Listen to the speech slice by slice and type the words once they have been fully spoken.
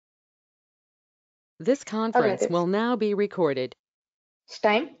This conference Alright, will now be recorded. it's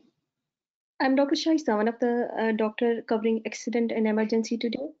time. I'm Dr. Shaista, one of the doctor covering accident and emergency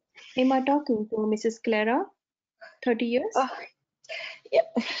today. Am I talking to Mrs. Clara, 30 years?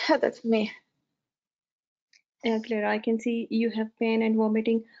 Yeah, that's me. Clara, I can see you have pain and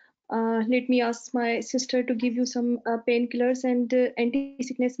vomiting. Let me ask my sister to give you some painkillers and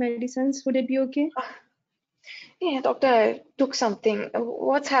anti-sickness medicines. Would it be okay? Yeah, doctor, I took something.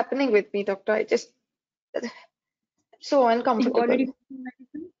 What's happening with me, doctor? I just so You uncomfortable. already took some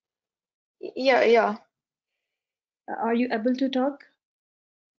medicine? Yeah. Are you able to talk?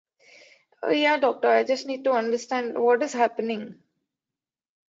 Yeah, doctor, I just need to understand what is happening.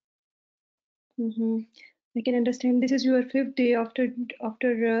 I can understand. This is your fifth day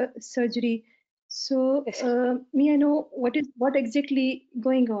after surgery. So, Yes. may I know what exactly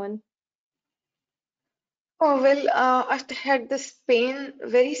going on? Oh, well, I had this pain,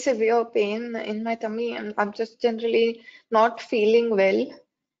 very severe pain in my tummy, and I'm just generally not feeling well.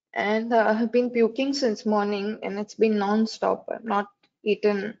 And I've been puking since morning, and it's been non-stop. I've not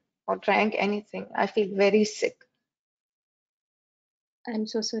eaten or drank anything. I feel very sick. I'm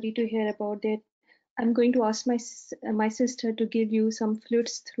so sorry to hear about that. I'm going to ask my sister to give you some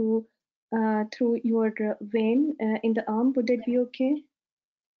fluids through your vein in the arm. Would that be okay?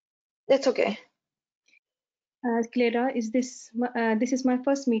 That's okay. Clara, this is my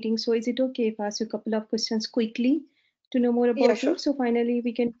first meeting, so is it okay if I ask you a couple of questions quickly to know more Yeah, about sure. you? So finally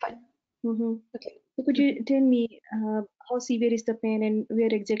we can. Fine. Mhm. Okay. So could you tell me how severe is the pain and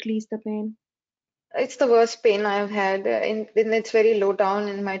where exactly is the pain? It's the worst pain I've had. It's very low down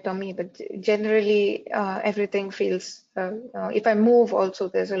in my tummy, but generally everything feels. If I move, also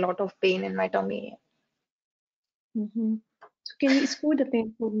there's a lot of pain in my tummy. Hmm. So can you score the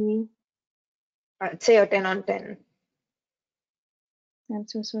pain for me? I'd say a 10 on 10. I'm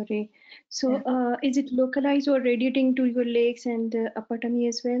so sorry. So, Yeah. is it localized or radiating to your legs and upper tummy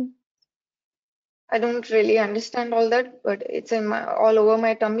as well? I don't really understand all that, but it's in my all over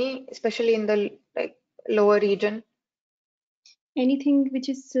my tummy, especially in the like lower region. Anything which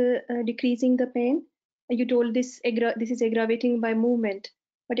is decreasing the pain? You told this is aggravating by movement,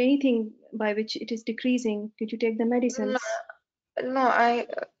 but anything by which it is decreasing? Did you take the No, medicines? no,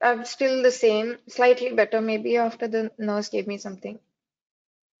 I'm still the same, slightly better maybe after the nurse gave me something.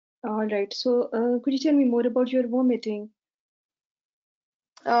 All right. So, could you tell me more about your vomiting?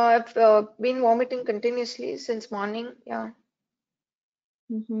 I've been vomiting continuously since morning. Yeah.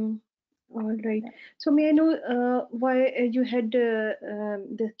 Mm-hmm. All right. So, may I know why you had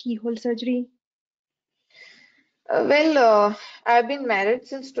the keyhole surgery? I've been married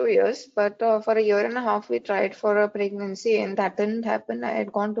since 2 years, but for a year and a half we tried for a pregnancy, and that didn't happen. I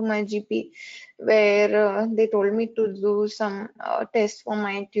had gone to my GP where they told me to do some tests for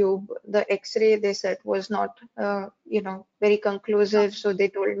my tube. The X-ray they said was not, very conclusive, so they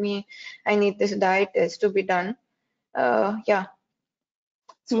told me I need this dye test to be done. Yeah,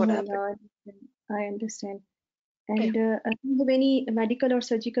 that's what Mm-hmm. happened. I understand. Yeah. And do you have any medical or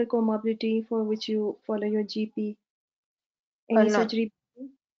surgical comorbidity for which you follow your GP? Any No, surgery?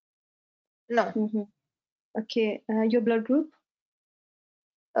 no, Mm-hmm. Okay. Your blood group?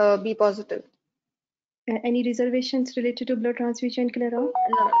 B positive. Any reservations related to blood transfusion, Clara?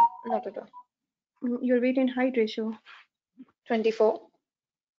 No, not at all. Your weight and height ratio? 24?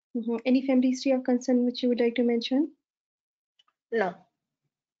 Any family history of concern which you would like to mention? No,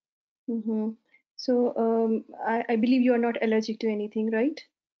 Mm-hmm. So I believe you are not allergic to anything, right?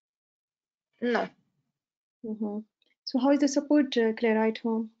 no. Mm-hmm. So how is the support, Clara, at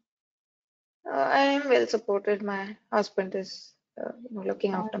home? I am well supported. My husband is,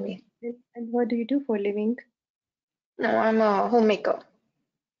 looking Uh, after me. and what do you do for a living? No, I'm a homemaker.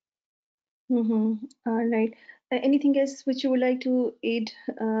 Mm-hmm. All right. Anything else which you would like to add?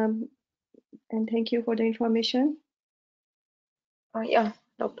 And thank you for the information. Yeah,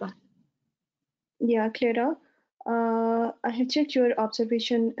 doctor. Yeah, Clara, I have checked your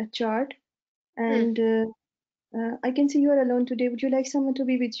observation chart Hmm. and I can see you are alone today. Would you like someone to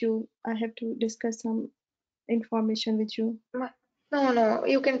be with you? I have to discuss some information with you. No,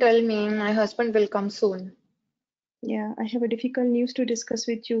 you can tell me. My husband will come soon. Yeah, I have a difficult news to discuss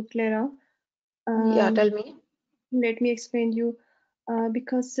with you, Clara. Yeah, Um, tell me. Let me explain you.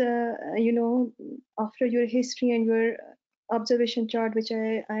 Because after your history and your observation chart, which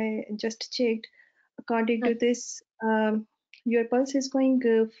I just checked, according Hmm. to this, your pulse is going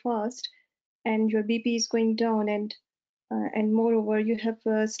fast and your BP is going down, and moreover, you have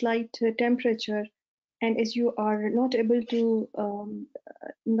a slight temperature. And as you are not able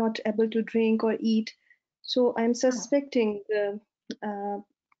to drink or eat, so I'm Oh, suspecting uh,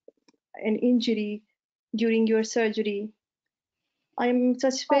 an injury during your surgery. I'm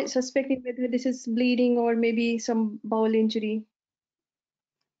suspecting whether this is bleeding or maybe some bowel injury.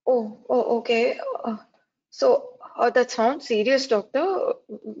 Okay. So that sounds serious, doctor.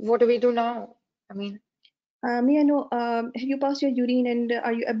 What do we do now? I mean, May I know, have you passed your urine and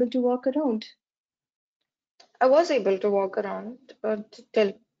are you able to walk around? I was able to walk around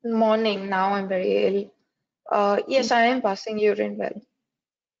till morning. Now I'm very ill. Yes, I am passing urine well.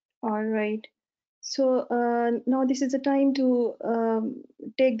 All right. So now this is the time to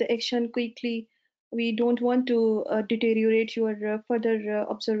take the action quickly. We don't want to deteriorate your further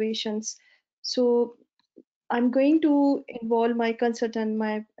observations. So I'm going to involve my consultant,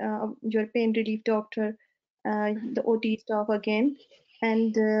 my your pain relief doctor, the OT staff again,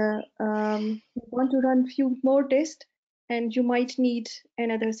 and we want to run few more tests, and you might need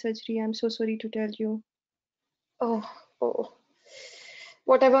another surgery. I'm so sorry to tell you. Oh, oh.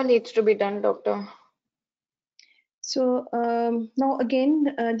 Whatever needs to be done, doctor. So now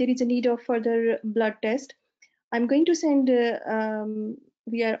again, there is a need of further blood test. I'm going to send.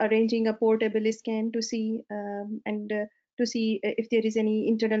 We are arranging a portable scan to see and to see if there is any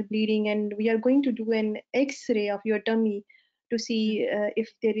internal bleeding, and we are going to do an X-ray of your tummy to see if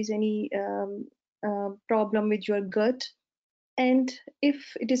there is any problem with your gut. And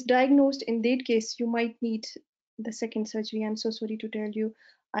if it is diagnosed, in that case, you might need the second surgery. I'm so sorry to tell you.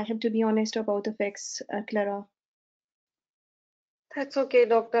 I have to be honest about the facts, Clara. That's okay,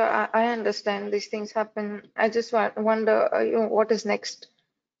 doctor. I understand these things happen. I just wonder, what is next?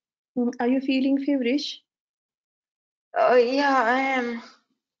 Are you feeling feverish? Yeah, I am.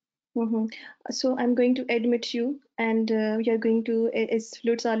 Mhm. So I'm going to admit you, and we are going to, as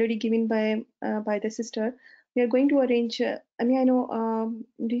fluids already given by the sister, we are going to arrange. I mean, I know.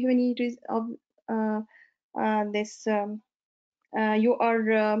 Do you have any of uh, this? You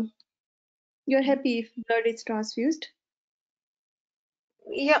are you're happy if blood is transfused.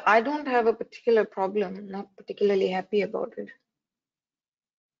 Yeah, I don't have a particular problem. Not particularly happy about it.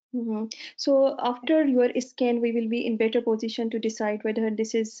 So after your scan, we will be in better position to decide whether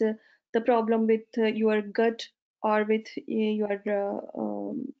this is the problem with your gut or with your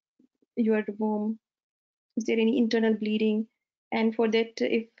womb. Is there any internal bleeding? And for that,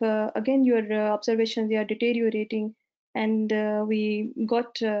 if again your observations they are deteriorating, and we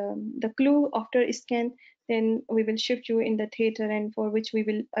got the clue after scan, then we will shift you in the theater, and for which we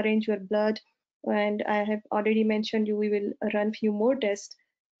will arrange your blood. And I have already mentioned you we will run few more tests,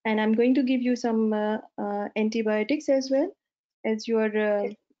 and I'm going to give you some antibiotics as well, as your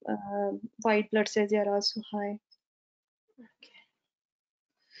Okay. white blood cells they are also high.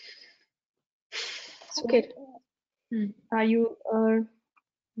 So Okay. Hmm. are you?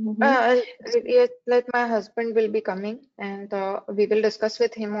 Mhm. Yes, like my husband will be coming, and we will discuss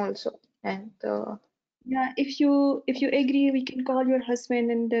with him also. And Yeah, if you agree, we can call your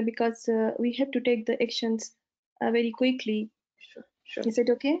husband, and because we have to take the actions very quickly. sure, sure. Is it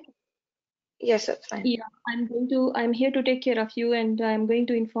okay? Yes, that's fine. Yeah, I'm here to take care of you, and I'm going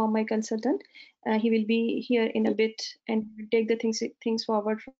to inform my consultant. He will be here in a bit, and we'll take the things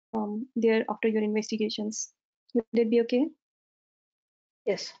forward from there after your investigations. Will it be okay?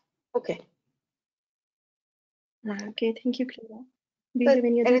 Yes. Okay. Right. Okay, thank you, Clara. Do you So have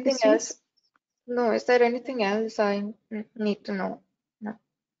any other anything else? questions? No, is there anything else I need to know? No.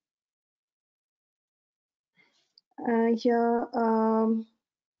 Yeah.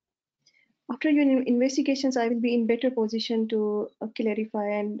 After your investigations, I will be in better position to clarify,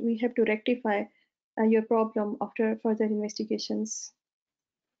 and we have to rectify your problem after further investigations.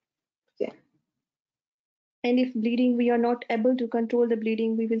 Okay. And if bleeding, we are not able to control the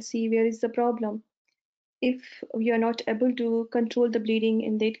bleeding, we will see where is the problem. If we are not able to control the bleeding,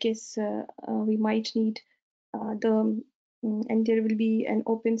 in that case, we might need and there will be an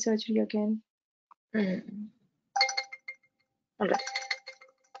open surgery again. Mm. All right.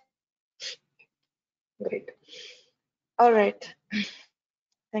 Great. All right.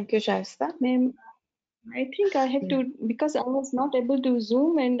 Thank you, Shasta. Ma'am, I think I have Mm. to, because I was not able to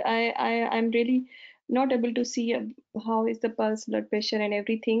zoom, and I'm really not able to see how is the pulse, blood pressure, and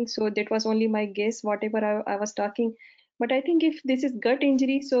everything. So that was only my guess, whatever I was talking. But I think if this is gut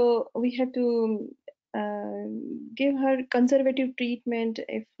injury, so we have to uh, give her conservative treatment.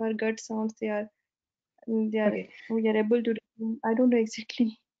 If her gut sounds they are Okay. we are able to. I don't know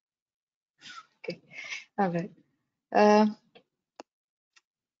exactly. Okay. All right. Uh,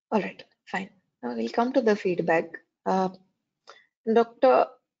 all right. Fine. Now we'll come to the feedback. Uh, Doctor,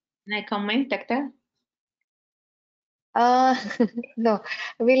 Can I comment, Doctor? uh, no,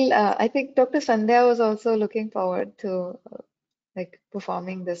 I think Dr. Sandhya was also looking forward to like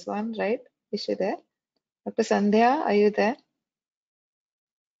performing this one, right? Is she there? Dr. Sandhya, are you there?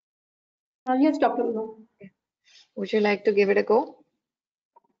 Yes, Dr. Uma. Would you like to give it a go?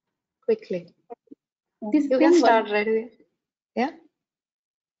 Quickly. This You can same start one. right away. Yeah?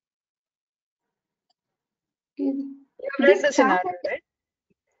 is- You've read This the chart, scenario, right?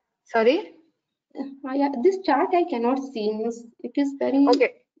 Sorry? yeah, this chart I cannot see. Means it is very.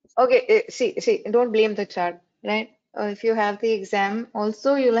 Okay. Okay. See, don't blame the chart, right? If you have the exam,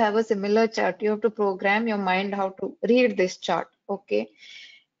 also you'll have a similar chart. You have to program your mind how to read this chart. Okay.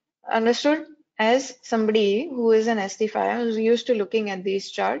 Understood? As somebody who is an ST5 who's used to looking at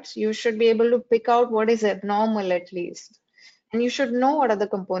these charts, you should be able to pick out what is abnormal at least. And you should know what are the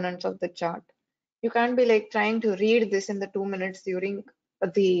components of the chart. You can't be like trying to read this in the 2 minutes during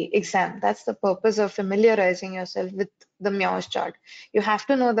the exam. That's the purpose of familiarizing yourself with the Meows chart. You have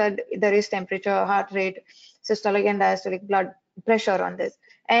to know that there is temperature, heart rate, systolic and diastolic blood pressure on this.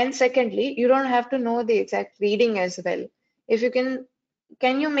 And secondly, you don't have to know the exact reading as well. If you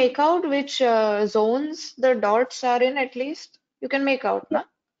can you make out which zones the dots are in at least? You can make out, Yes,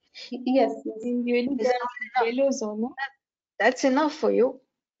 no? yes, yes. Usually Is the that enough? yellow zone. That's enough for you,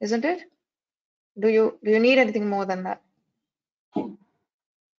 isn't it? Do you need anything more than that?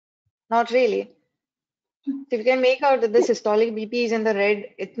 Not really. If you can make out that the systolic BP is in the red,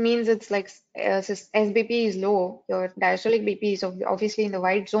 it means it's like SBP is low. Your diastolic BP is obviously in the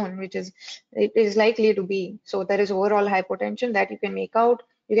white zone, which is it is likely to be. So there is overall hypotension that you can make out.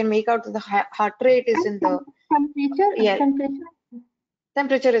 You can make out that the heart rate is in the yeah. Temperature.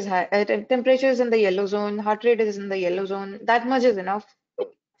 Temperature is high. Temperature is in the yellow zone. Heart rate is in the yellow zone. That much is enough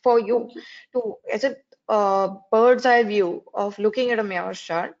for you Okay. to, as a bird's eye view of looking at a Meows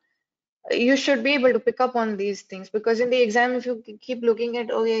chart. You should be able to pick up on these things because in the exam, if you keep looking at,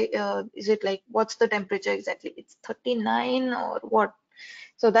 okay, is it like what's the temperature exactly? It's 39 or what?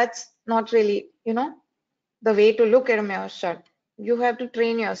 So that's not really, the way to look at a Meows chart. You have to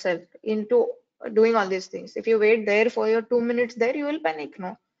train yourself into doing all these things. If you wait there for your 2 minutes there, you will panic,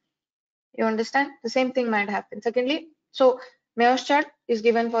 no? You understand? The same thing might happen. Secondly, so Meows chart is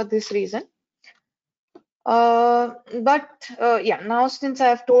given for this reason. Yeah, now since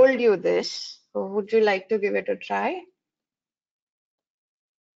I've told you this, would you like to give it a try?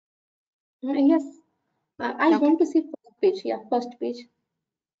 Yes. I Okay, want to see first page. Yeah, first page.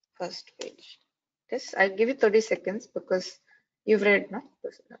 first page. This I'll give you 30 seconds because you've read, no?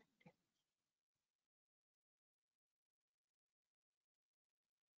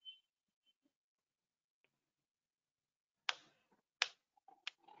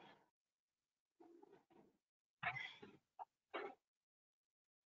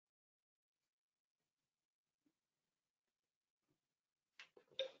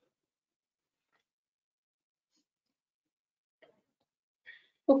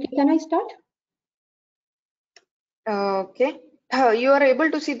 Okay, can I start? Okay. You are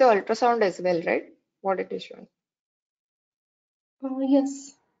able to see the ultrasound as well, right? What it is showing.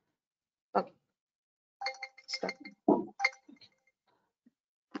 Yes. Okay, start.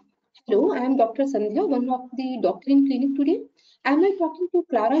 Hello, I am Dr. Sandhya, one of the doctor in clinic today. Am I talking to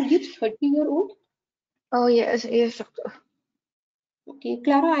Clara Gibbs, 30-year-old? Oh, yes, yes, doctor. Okay,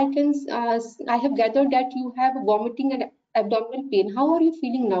 Clara, I have gathered that you have vomiting and abdominal pain. How are you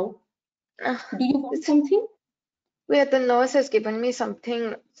feeling now? Uh, Do you want it's, something? Where the nurse has given me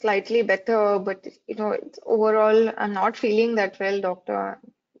something slightly better, but it's overall, I'm not feeling that well, doctor.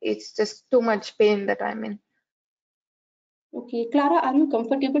 It's just too much pain that I'm in. Okay, Clara, are you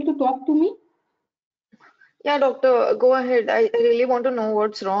comfortable to talk to me? Yeah, doctor, go ahead. I really want to know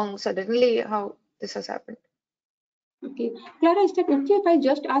what's wrong suddenly, how this has happened. Okay, Clara, is that okay if I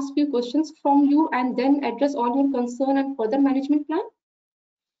just ask few questions from you and then address all your concern and further management plan?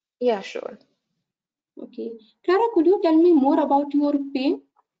 Yeah, sure. Okay, Clara, could you tell me more about your pain?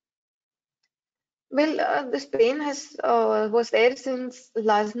 Well, this pain was there since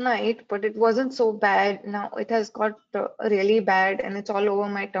last night, but it wasn't so bad. Now it has got really bad, and it's all over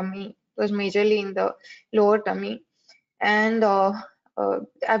my tummy. It was majorly in the lower tummy, and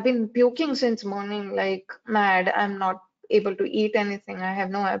I've been puking since morning like mad. I'm not able to eat anything. I have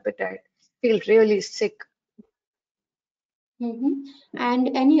no appetite. Feel really sick. And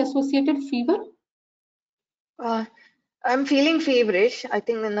any associated fever? Uh, I'm feeling feverish. I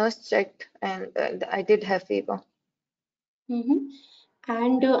think the nurse checked, and I did have fever.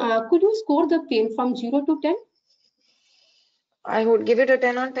 And could you score the pain from 0 to 10? I would give it a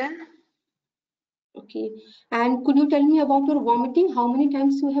 10 on 10. Okay. And could you tell me about your vomiting? How many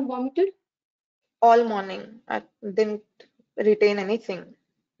times you have vomited? All morning. I didn't retain anything,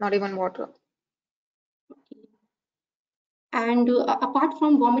 not even water. Okay. And apart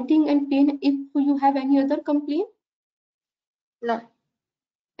from vomiting and pain, if you have any other complaint, No.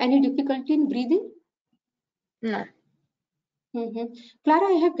 any difficulty in breathing? No. Clara,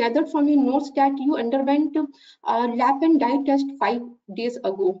 I have gathered from your notes that you underwent lab and diet test 5 days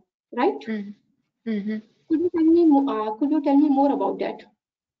ago, right? Mm-hmm. Could you tell me more about that?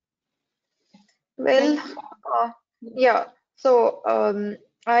 Well, yeah. So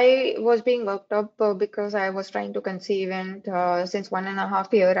I was being worked up because I was trying to conceive, and since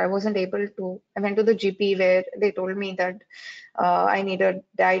 1.5 years, I wasn't able to. I went to the GP where they told me that I need a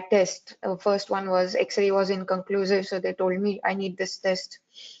diet test. First one was X-ray was inconclusive, so they told me I need this test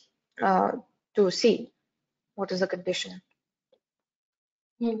uh, to see what is the condition.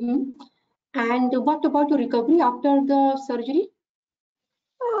 And what about your recovery after the surgery?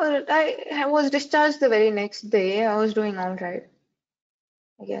 I was discharged the very next day. I was doing all right,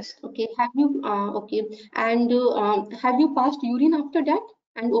 I guess. Okay, have you okay, and have you passed urine after that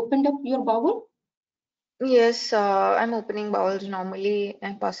and opened up your bowel? Yes, I'm opening bowels normally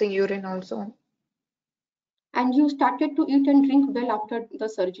and passing urine also. And you started to eat and drink well after the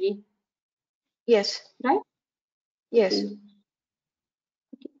surgery, Yes, right? yes,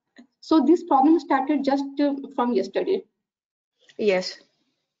 Okay. So this problem started just from yesterday. yes.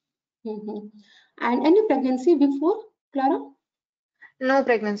 And any pregnancy before, Clara? No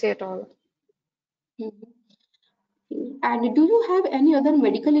pregnancy at all. And do you have any other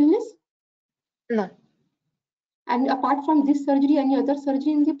medical illness? No, And apart from this surgery, any other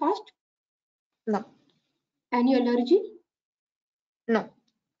surgery in the past? no, Any allergy? no.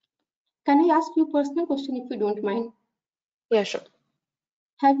 Can I ask you a personal question if you don't mind? Yeah, sure.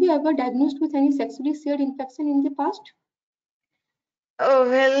 Have you ever diagnosed with any sexually shared infection in the past? Oh,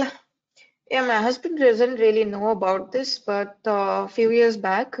 well, yeah, my husband doesn't really know about this, but a few years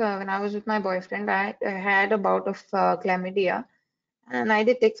back, when I was with my boyfriend, I had a bout of chlamydia, and I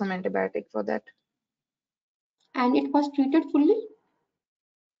did take some antibiotic for that. And it was treated fully?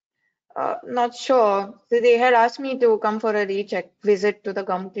 Not sure. They had asked me to come for a recheck visit to the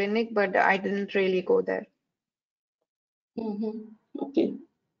gum clinic, but I didn't really go there. Okay.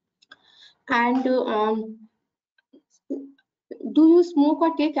 And do you smoke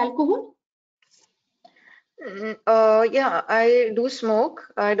or take alcohol? Yeah, I do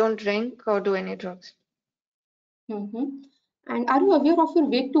smoke. I don't drink or do any drugs. And are you aware of your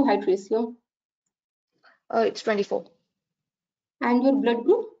weight to height ratio It's 24. and your blood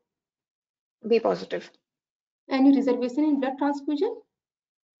group? Be positive. Any reservation in blood transfusion?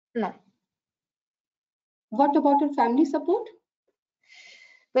 No. What about your family support?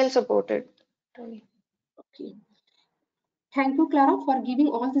 Well supported, Tony. Okay. Thank you, Clara, for giving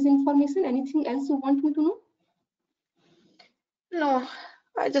all this information. Anything else you want me to know? No,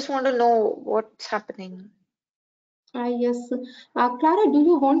 I just want to know what's happening. Yes. Clara, do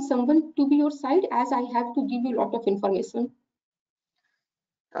you want someone to be your side as I have to give you a lot of information?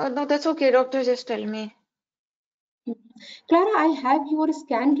 No, that's okay, doctor. Just tell me. Clara, I have your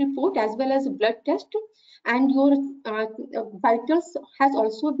scan report as well as blood test, and your vitals has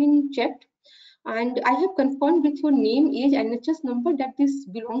also been checked. And I have confirmed with your name, age, NHS number that this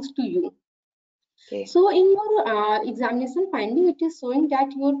belongs to you. Okay. So in your examination finding, it is showing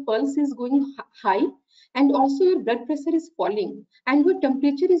that your pulse is going high and also your blood pressure is falling and your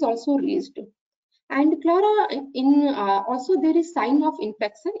temperature is also raised. And Clara, in also there is sign of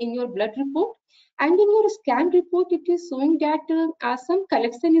infection in your blood report, and in your scan report it is showing that some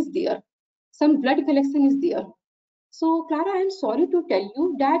collection is there, some blood collection is there. So Clara, I am sorry to tell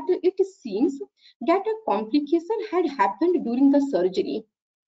you that it seems that a complication had happened during the surgery.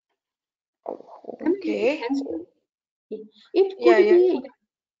 Am I making Okay. sense to you? It Yeah, could yeah. be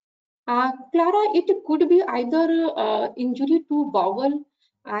Clara, it could be either injury to bowel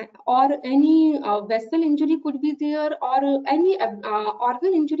or any vessel injury could be there, or any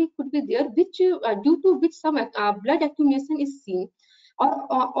organ injury could be there, which due to which some blood accumulation is seen, or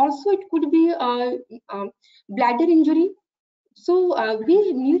also it could be bladder injury. So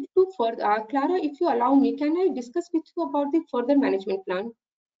we need to further, Clara, if you allow me, can I discuss with you about the further management plan?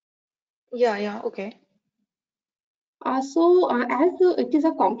 Yeah, yeah. Okay. As it is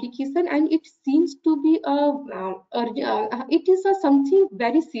a complication and it seems to be it is something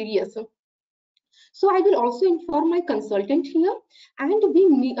very serious. So I will also inform my consultant here, and we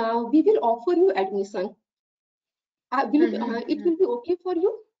will offer you admission. It will be okay for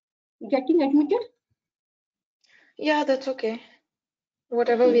you getting admitted? Yeah, that's okay.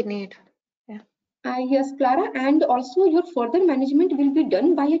 Whatever we Okay. need. Yeah. Yes, Clara, and also your further management will be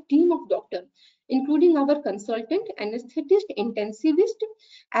done by a team of doctors, including our consultant, anesthetist, intensivist,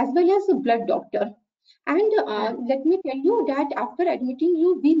 as well as a blood doctor. And let me tell you that after admitting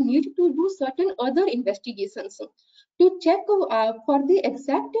you, we need to do certain other investigations to check for the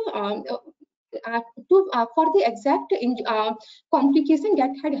exact for the exact complication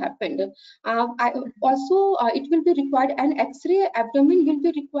that had happened. Also, it will be required, an X-ray abdomen will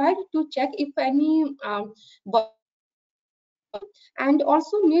be required to check if any and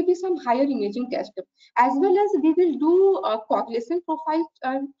also maybe some higher imaging test, as well as we will do coagulation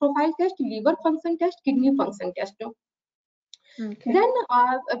profile test, liver function test, kidney function test. Okay. Then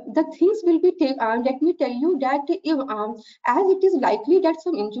the things will be let me tell you that if, as it is likely that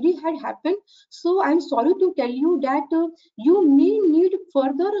some injury had happened, so I'm sorry to tell you that you may need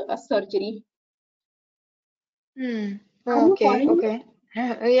further surgery. Are you Okay, following me? okay.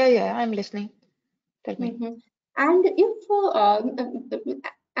 Yeah, I'm listening. Tell me. And if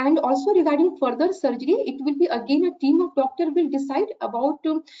and also regarding further surgery, it will be again a team of doctor will decide about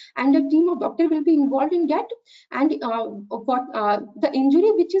and a team of doctor will be involved in that, and what the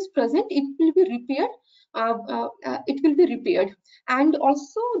injury which is present, it will be repaired. It will be repaired, and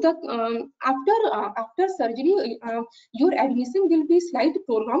also the after surgery, your admission will be slightly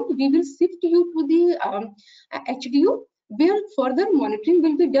prolonged. We will shift you to the HDU, where further monitoring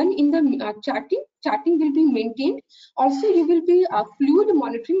will be done in the charting will be maintained. Also, you will be fluid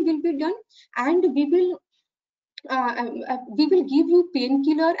monitoring will be done, and we will give you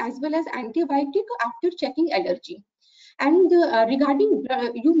painkiller as well as antibiotic after checking allergy. And regarding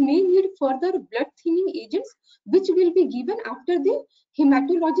you may need further blood thinning agents, which will be given after the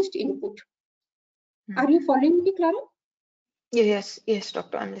hematologist input. Are you following me, Clara? Yes,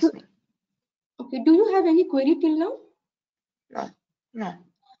 doctor, I'm listening. Okay. Do you have any query till now? No.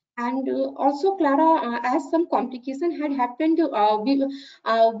 And also, Clara, as some complication had happened,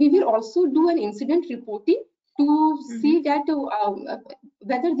 we will also do an incident reporting to see that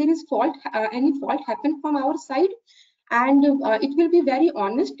whether there is any fault happened from our side, and it will be very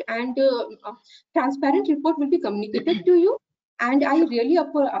honest and transparent report will be communicated to you. And I really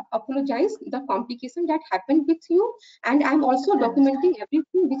apologize the complication that happened with you, and I'm also documenting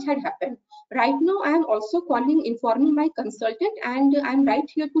everything which had happened. Right now, I am also informing my consultant, and I'm right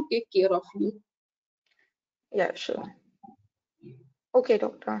here to take care of you. Yeah, sure. Okay,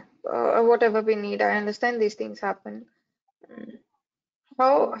 doctor. Whatever we need, I understand these things happen.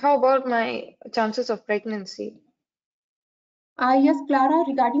 How about my chances of pregnancy? Yes, Clara,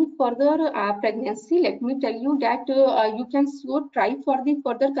 regarding further pregnancy, let me tell you that you can sure try for the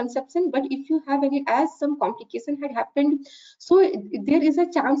further conception, but if you have any, as some complication had happened, so there is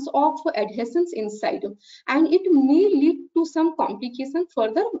a chance of adhesions inside, and it may lead to some complication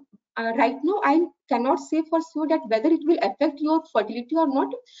further. Right now, I cannot say for sure that whether it will affect your fertility or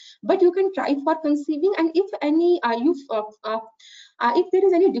not, but you can try for conceiving, and if any if there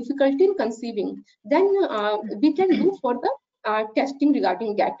is any difficulty in conceiving, then we can do further testing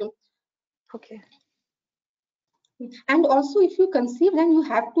regarding that. Okay. And also, if you conceive, then you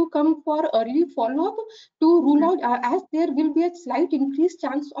have to come for early follow-up to rule out, as there will be a slight increased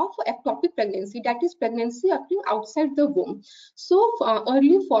chance of ectopic pregnancy, that is pregnancy occurring outside the womb. So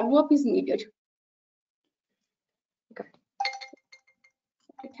early follow-up is needed. Okay.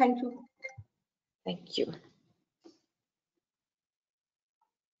 Thank you. Thank you.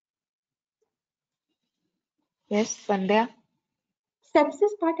 Yes, Sandhya.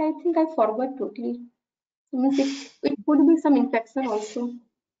 Sepsis part, I think I forgot totally. Means it could be some infection also.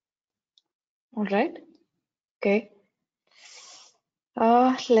 All right. Okay.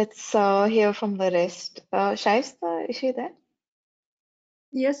 Let's hear from the rest. Shaista, is she there?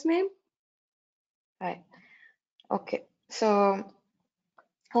 Yes, ma'am. Hi. Okay. So,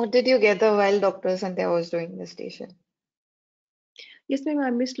 what did you gather while Dr. Sandhya was doing the station? Yes, ma'am. I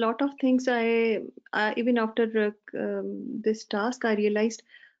missed a lot of things. I even after this task, I realized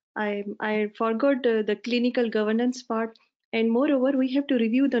I forgot the clinical governance part, and moreover, we have to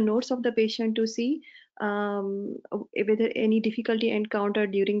review the notes of the patient to see whether any difficulty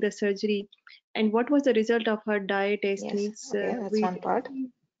encountered during the surgery, and what was the result of her diet test. Yes. Means Okay, that's we one part.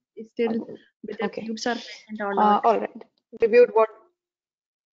 still whether Okay. tubes are present or not. All right. Reviewed what?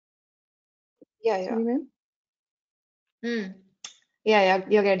 Yeah. Sorry, ma'am. Yeah,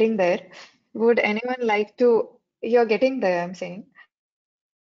 you're getting there. Would anyone like to? You're getting there, I'm saying.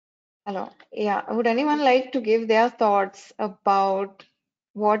 Hello. Yeah. Would anyone like to give their thoughts about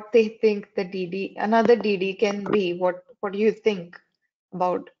what they think the DD, another DD can be? What do you think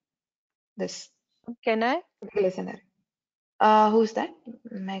about this Can I? listener? Who's that?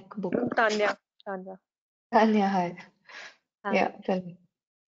 MacBook. Tanya. Tanya, hi. Hi. Yeah, tell me.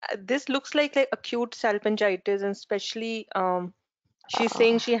 This looks like acute salpingitis, and especially She's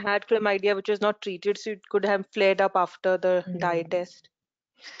saying she had chlamydia, which was not treated, so it could have flared up after the dye test.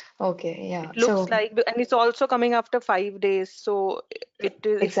 Okay, yeah. It looks So like, and it's also coming after 5 days. So it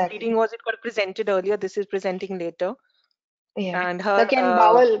is, if exactly. bleeding was, it got presented earlier, this is presenting later. Yeah. And her, Again,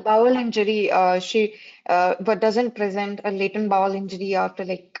 bowel injury, but doesn't present a latent bowel injury after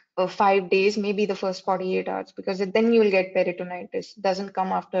like 5 days, maybe the first 48 hours, because then you will get peritonitis. Doesn't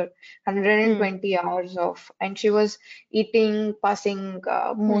come after 120 hours of, and she was eating, passing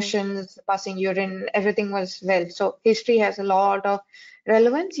motions, passing urine, everything was well. So history has a lot of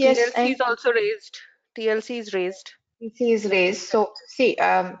relevance. Yes, TLC and is also raised. TLC is raised. PC is raised. So see,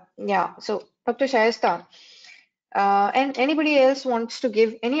 yeah. So Dr. Shayesta. And anybody else wants to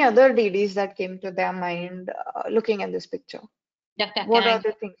give any other DDs that came to their mind looking at this picture? Doctor, can What are I?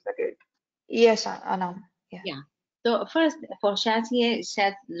 the things that it? Yes, Anam. Yeah. Yeah. So first, for Shazia,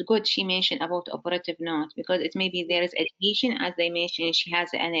 good she mentioned about operative note because it maybe there is education, as they mentioned, she has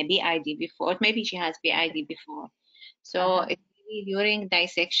an BID before, maybe she has BID before. So if maybe during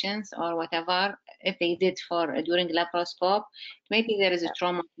dissections or whatever, if they did for during laparoscope, maybe there is a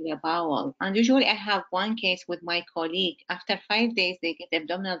trauma to the bowel. And usually I have one case with my colleague. After 5 days, they get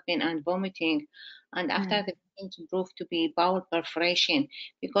abdominal pain and vomiting. And after the pain to prove to be bowel perforation,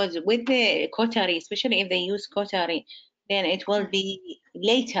 because with the cautery, especially if they use cautery, then it will be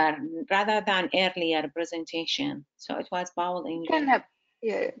later rather than earlier presentation. So it was bowel Can injury. happen.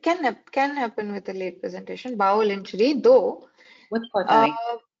 Yeah, can happen with a late presentation. Bowel injury, though. With Uh, cautery.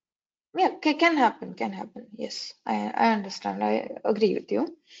 yeah, can happen. Can happen. Yes, I understand. I agree with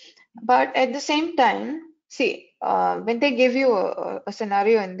you. But at the same time, see, when they give you a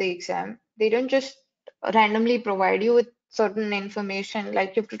scenario in the exam, they don't just randomly provide you with certain information.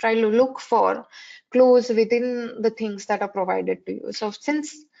 Like you have to try to look for clues within the things that are provided to you. So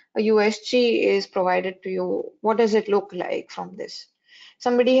since a USG is provided to you, what does it look like from this?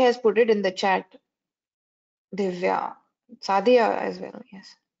 Somebody has put it in the chat. Divya, Sadia as well.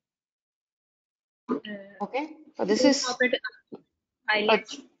 Yes. Okay. So this is a,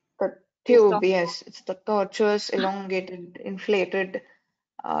 the tube. Yes, it's the tortuous, elongated, inflated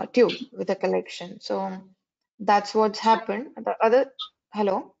tube with a collection. So that's what's happened. The other,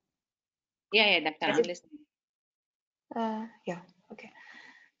 hello? Yeah, doctor, I'm listening. Yeah, okay.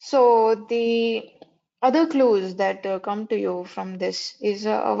 So the other clues that come to you from this is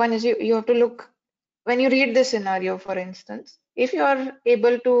one is you have to look when you read the scenario, for instance, if you are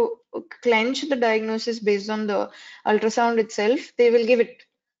able to clench the diagnosis based on the ultrasound itself, they will give it.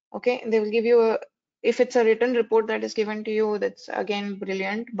 Okay, they will give you a, if it's a written report that is given to you, that's again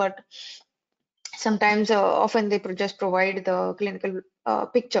brilliant. But sometimes, often they just provide the clinical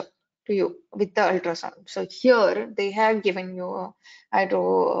picture to you with the ultrasound. So here they have given you a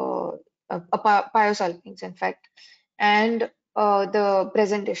hydro, pyosulfines, in fact, and the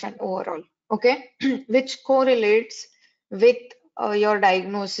presentation overall, okay, which correlates with your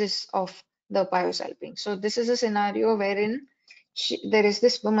diagnosis of the pyosulfine. So this is a scenario wherein there is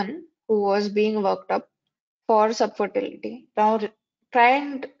this woman who was being worked up for subfertility. Now try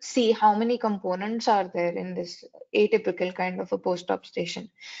and see how many components are there in this atypical kind of a post-op station.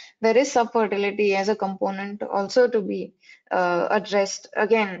 There is subfertility as a component also to be addressed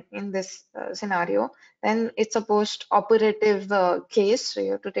again in this scenario. Then it's a post-operative case, so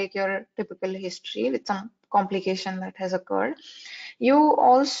you have to take your typical history with some complication that has occurred. You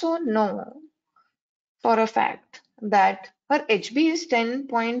also know for a fact that her HB is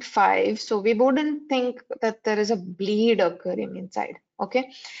 10.5, so we wouldn't think that there is a bleed occurring inside.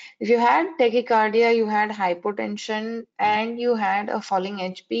 Okay, if you had tachycardia, you had hypotension, and you had a falling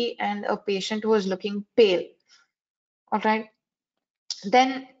HB and a patient who was looking pale, all right,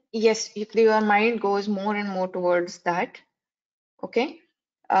 then yes, if your mind goes more and more towards that, okay,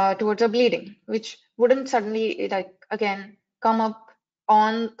 towards a bleeding, which wouldn't suddenly like again come up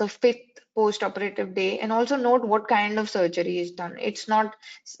on the fifth post-operative day. And also note what kind of surgery is done. It's not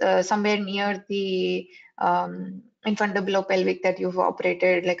somewhere near the infundibulopelvic that you've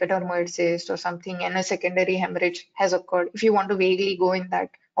operated, like a dermoid cyst or something, and a secondary hemorrhage has occurred. If you want to vaguely go in that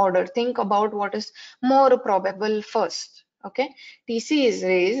order, think about what is more probable first. Okay, TC is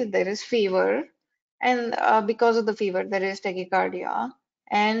raised, there is fever, and because of the fever there is tachycardia,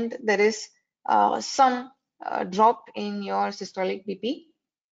 and there is some drop in your systolic BP.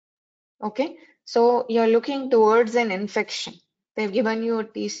 Okay, so you're looking towards an infection. They've given you a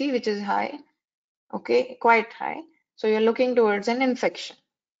TC which is high, okay, quite high, so you're looking towards an infection.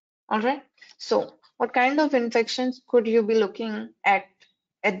 All right, so what kind of infections could you be looking at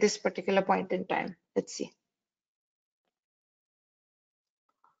this particular point in time? Let's see.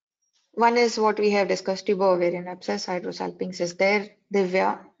 One is what we have discussed, tubo-ovarian abscess, hydrosalpinx is there.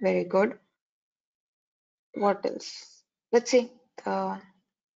 Divya, very good. What else? Let's see. Oh,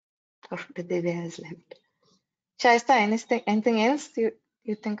 the Divya has left. Shaista, anything else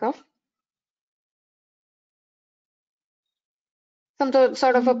you think of? Some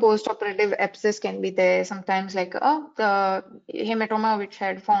sort of a post-operative abscess can be there. Sometimes like the hematoma which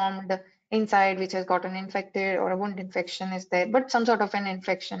had formed inside, which has gotten infected, or a wound infection is there, but some sort of an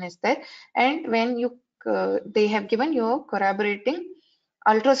infection is there. And when you they have given you corroborating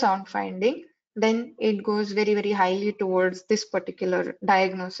ultrasound finding, then it goes very, very highly towards this particular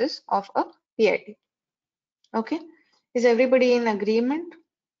diagnosis of a PID. Okay, is everybody in agreement?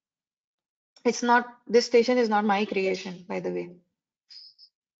 It's not, this station is not my creation, by the way.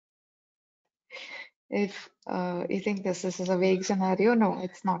 If you think this is a vague scenario, no,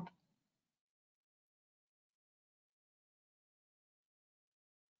 it's not.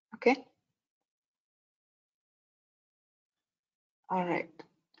 Okay. All right.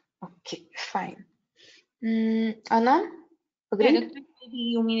 Okay, fine. Anna, Yeah, agreed? Doctor, maybe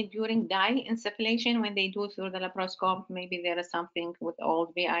you mean during dye insufflation when they do through the laparoscope, maybe there is something with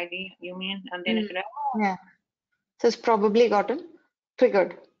old VID, you mean, and then it Yeah. So it's probably gotten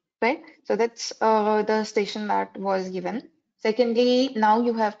triggered, right? So that's the station that was given. Secondly, now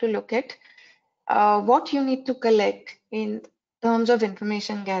you have to look at what you need to collect in terms of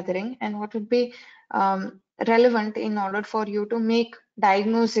information gathering and what would be relevant in order for you to make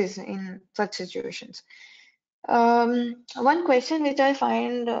diagnosis in such situations. One question which I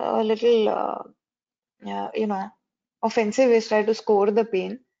find a little, offensive is try to score the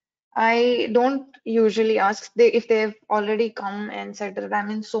pain. I don't usually ask if they've already come and said that I'm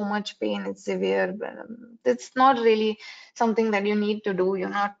in so much pain, it's severe. It's not really something that you need to do. You're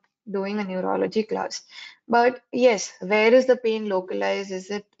not doing a neurology class. But yes, where is the pain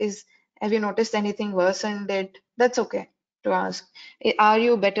localized? Have you noticed anything worse in it? That's okay to ask. Are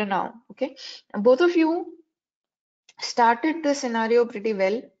you better now? Okay. Both of you started the scenario pretty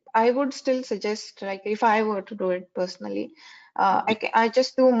well. I would still suggest, like, if I were to do it personally, I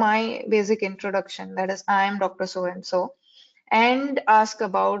just do my basic introduction. That is, I am Dr. So and so, and ask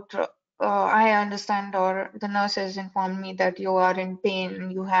about. I understand, or the nurse has informed me that you are in pain,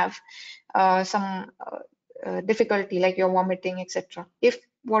 you have some difficulty, like you're vomiting, etc. If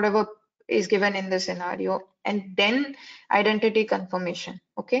whatever is given in the scenario, and then identity confirmation.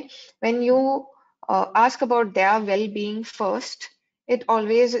 Okay, when you ask about their well-being first, it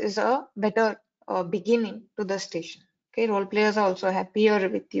always is a better beginning to the station. Okay, role players are also happier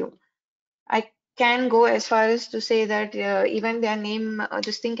with you. I can go as far as to say that even their name,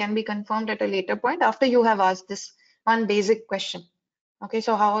 this thing can be confirmed at a later point after you have asked this one basic question. Okay,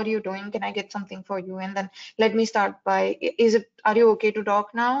 so how are you doing? Can I get something for you? And then let me start by, are you okay to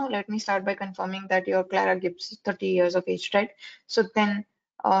talk now? Let me start by confirming that you're Clara Gibbs, 30 years of age, right? So then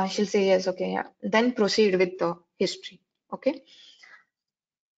she'll say yes, okay, yeah. Then proceed with the history. Okay.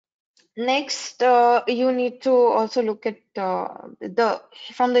 Next, you need to also look at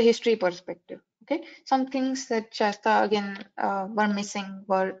from the history perspective. Okay, some things that Shasta again were missing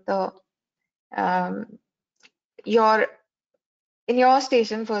were the your in your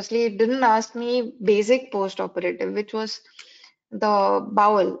station. Firstly, it didn't ask me basic post-operative, which was the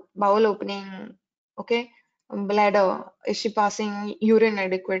bowel opening. Okay, bladder. Is she passing urine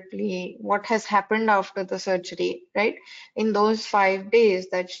adequately? What has happened after the surgery? Right, in those 5 days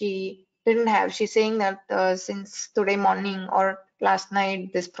that she didn't have. She's saying that since today morning or last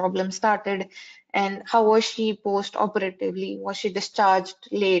night this problem started. And how was she post-operatively? Was she discharged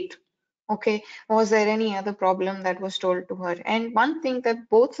late? Okay, was there any other problem that was told to her? And one thing that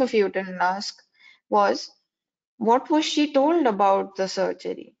both of you didn't ask was, what was she told about the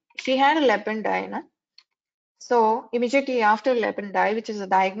surgery? She had a lepidine. So immediately after lepidine, which is a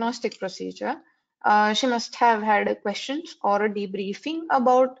diagnostic procedure, she must have had questions or a debriefing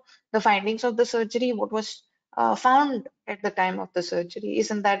about the findings of the surgery, what was found at the time of the surgery.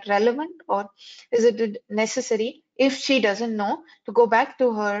 Isn't that relevant, or is it necessary, if she doesn't know, to go back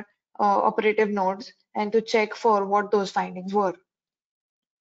to her operative notes and to check for what those findings were?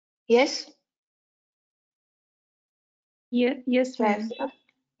 Yes? Yes, ma'am.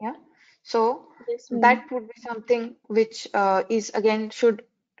 Yeah. So Yes, ma'am. that would be something which is again should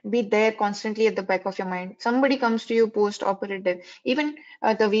be there constantly at the back of your mind. Somebody comes to you post-operative, even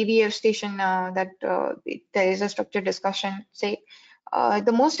the VBF station that there is a structured discussion. Say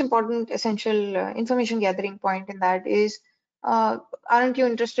the most important essential information gathering point in that is, aren't you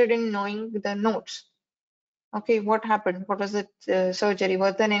interested in knowing the notes? Okay, what happened? What was the surgery?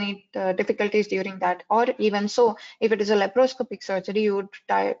 Was there any difficulties during that? Or even so, if it is a laparoscopic surgery, you would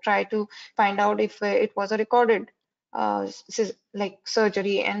try to find out if it was a recorded like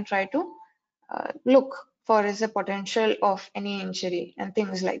surgery and try to look for is a potential of any injury and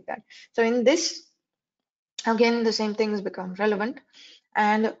things like that. So in this, again, the same things become relevant.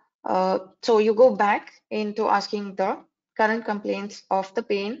 And so you go back into asking the current complaints of the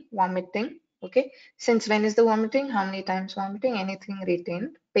pain, vomiting. Okay, since when is the vomiting? How many times vomiting? Anything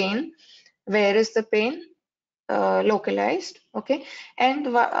retained? Pain. Where is the pain? Localized. Okay,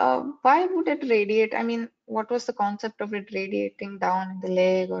 and why would it radiate? I mean, what was the concept of it radiating down the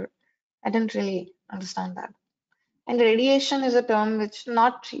leg? Or I didn't really understand that. And radiation is a term which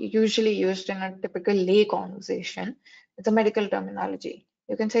not usually used in a typical lay conversation. It's a medical terminology.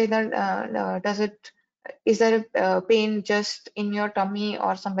 You can say that is there a pain just in your tummy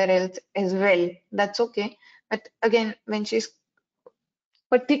or somewhere else as well? That's okay. But again, when she's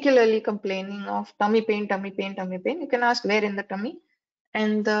particularly complaining of tummy pain, tummy pain, tummy pain, you can ask where in the tummy,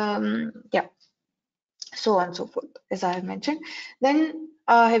 and yeah, so on and so forth, as I have mentioned. Then,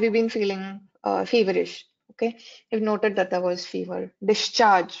 have you been feeling feverish? Okay, you've noted that there was fever,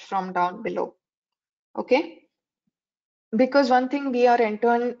 discharge from down below. Okay, because one thing we are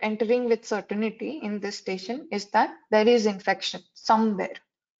entering with certainty in this station is that there is infection somewhere.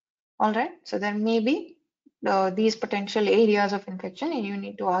 All right, so there may be these potential areas of infection, and you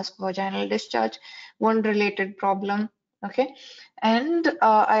need to ask vaginal discharge, wound related problem. Okay, and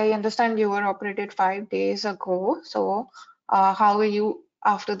I understand you were operated 5 days ago. So, how are you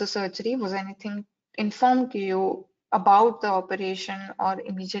after the surgery? Was anything informed to you about the operation, or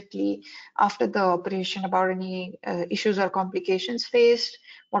immediately after the operation about any issues or complications faced?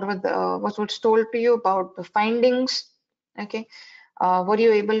 What was told to you about the findings? Okay, were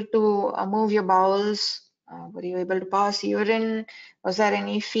you able to move your bowels? Were you able to pass urine? Was there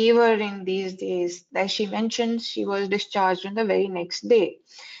any fever in these days? As she mentioned, she was discharged on the very next day.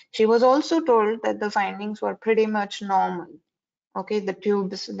 She was also told that the findings were pretty much normal. Okay, the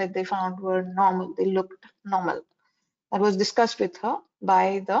tubes that they found were normal. They looked normal. That was discussed with her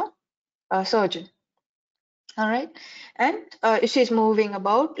by the surgeon. All right, and she's moving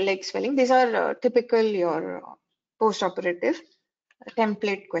about, leg swelling. These are typical your post-operative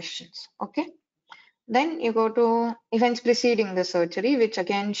template questions. Okay. Then you go to events preceding the surgery, which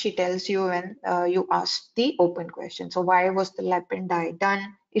again she tells you when you ask the open question. So why was the lap and dye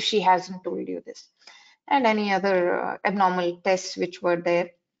done if she hasn't told you this? And any other abnormal tests which were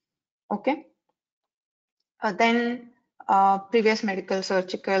there. Okay. Then previous medical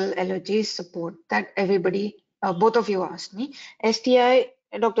surgical allergies support that everybody, both of you asked me. STI,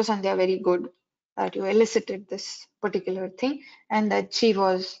 Dr. Sandhya, very good that you elicited this particular thing and that she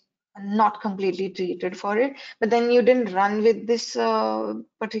was not completely treated for it. But then you didn't run with this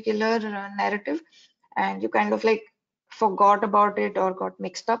particular narrative and you kind of like forgot about it or got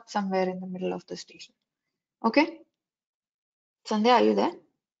mixed up somewhere in the middle of the station. Okay. Sandhya, are you there?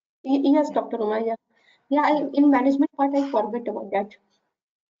 Yes, Dr. Uma, yeah. Yeah, in management part, I forgot about that.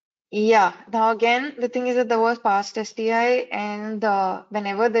 Yeah, now again, the thing is that there was past STI, and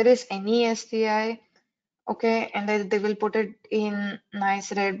whenever there is any STI, okay, and they will put it in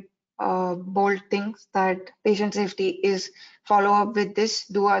nice red bold things that patient safety is follow up with this,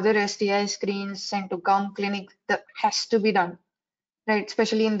 do other STI screens, send to gum clinic, that has to be done, right?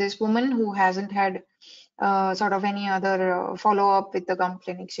 Especially in this woman who hasn't had sort of any other follow-up with the gum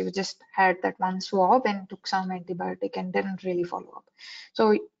clinic. She just had that one swab and took some antibiotic and didn't really follow up.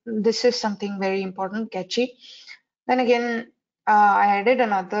 So this is something very important, catchy. Then again, I added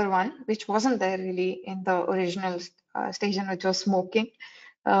another one, which wasn't there really in the original station, which was smoking,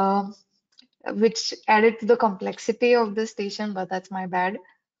 uh, which added to the complexity of the station, but that's my bad.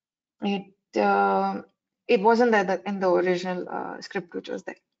 It it wasn't there in the original script, which was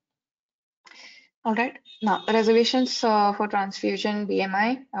there. All right. Now, reservations for transfusion,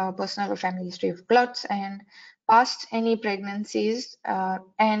 BMI, personal or family history of bloods, and past any pregnancies.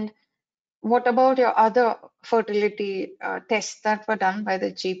 And what about your other fertility tests that were done by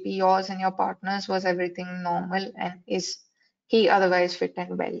the GP? Yours and your partner's, was everything normal, and is he otherwise fit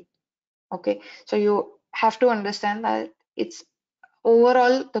and well? Okay. So you have to understand that it's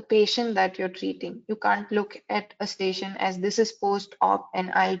overall the patient that you're treating. You can't look at a station as this is post-op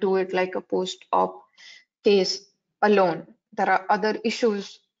and I'll do it like a post-op case alone. There are other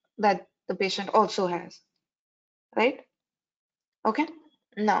issues that the patient also has, right? Okay.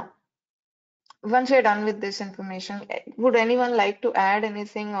 Now, once we're done with this information, would anyone like to add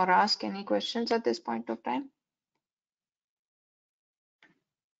anything or ask any questions at this point of time?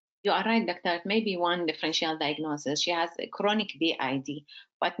 You are right, doctor. It may be one differential diagnosis. She has a chronic BID,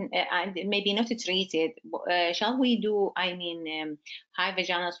 but and maybe not treated. Shall we do, high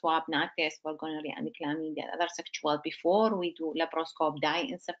vaginal swab, NAT test for gonorrhea and chlamydia and other sexual before we do laparoscope dye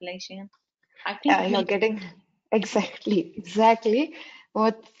insufflation? I think it You're may. getting exactly.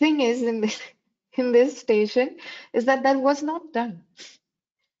 What thing is in this station is that was not done.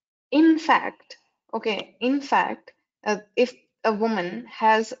 In fact, if a woman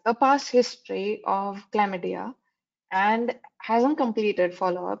has a past history of chlamydia and hasn't completed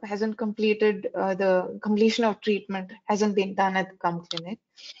follow-up, hasn't completed the completion of treatment, hasn't been done at the cum clinic,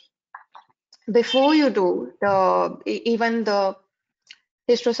 before you do even the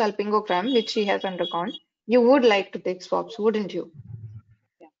hysterosalpingogram, which she has undergone, you would like to take swabs, wouldn't you?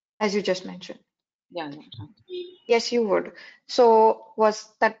 Yeah. As you just mentioned. Yeah, right. Yes, you would. So was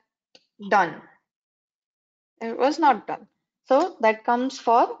that done? It was not done. So that comes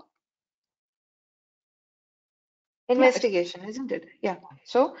for Yeah, investigation, isn't it? Yeah.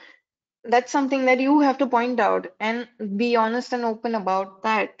 So that's something that you have to point out and be honest and open about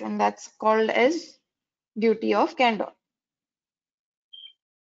that. And that's called as duty of candor.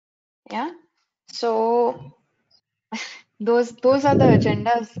 Yeah. So those are the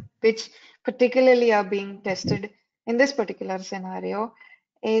agendas which particularly are being tested in this particular scenario,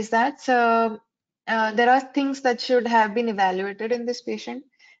 is that there are things that should have been evaluated in this patient,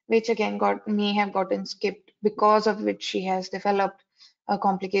 which again may have gotten skipped, because of which she has developed a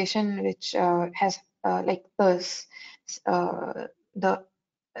complication which has like the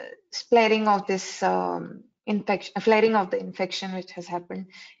flaring of this flaring of the infection which has happened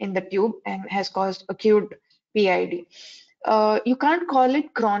in the tube and has caused acute PID. You can't call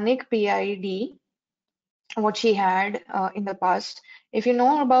it chronic PID, what she had in the past. If you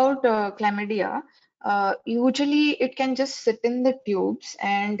know about chlamydia, usually it can just sit in the tubes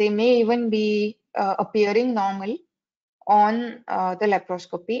and they may even be appearing normal on the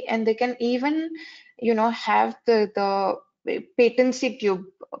laparoscopy, and they can even, have the patency tube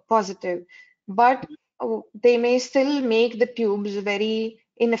positive, but they may still make the tubes very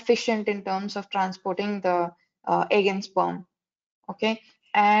inefficient in terms of transporting the egg and sperm. Okay,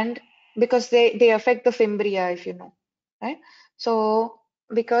 and because they affect the fimbria, if you know, right? So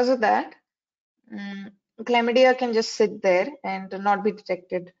because of that, chlamydia can just sit there and not be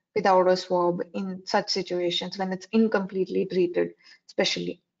detected without a swab in such situations when it's incompletely treated,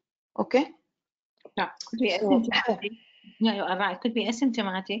 especially. Okay, yeah, could be so asymptomatic. Yeah, you are right. Could be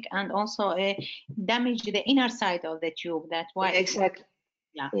asymptomatic and also damage the inner side of the tube. That's why it. exactly.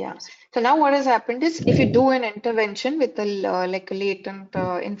 Yeah, Yeah. absolutely. So now what has happened is, if you do an intervention with a like a latent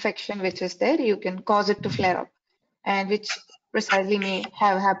infection which is there, you can cause it to flare up, and which precisely may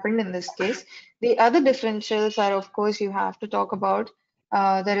have happened in this case. The other differentials are, of course, you have to talk about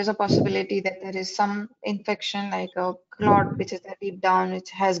there is a possibility that there is some infection like a clot which is there deep down, which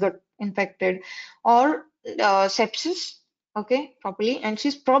has got infected, or sepsis, okay, properly. And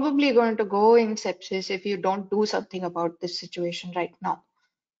she's probably going to go in sepsis if you don't do something about this situation right now.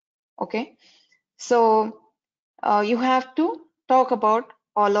 Okay, so you have to talk about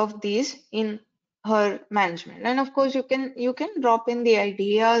all of these in her management. And of course, you can drop in the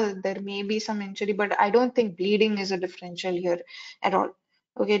idea that there may be some injury, but I don't think bleeding is a differential here at all.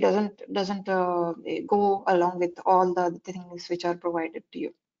 Okay, doesn't go along with all the other things which are provided to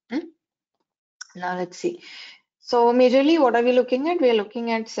you. Hmm? Now let's see. So majorly, what are we looking at? We are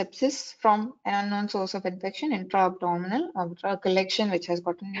looking at sepsis from an unknown source of infection, intra-abdominal, or a collection which has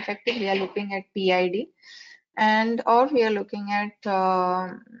gotten infected. We are looking at PID, and or we are looking at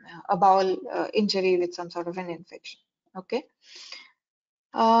a bowel injury with some sort of an infection. Okay.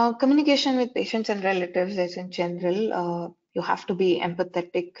 Communication with patients and relatives is in general, you have to be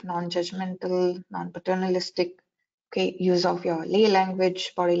empathetic, non-judgmental, non-paternalistic. Okay, use of your lay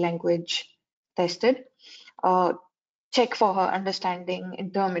language, body language tested. Uh, check for her understanding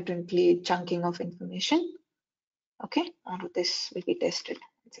intermittently, chunking of information. Okay, all of this will be tested.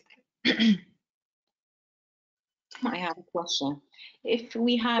 I have a question. If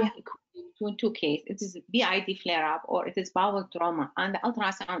we have Yeah. two cases, it is BID flare-up or it is bowel trauma, and the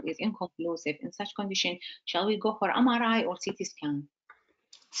ultrasound is inconclusive, in such condition, shall we go for MRI or CT scan?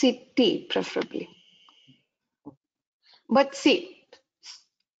 CT preferably. But see,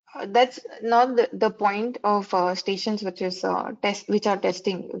 that's not the point of stations which is which are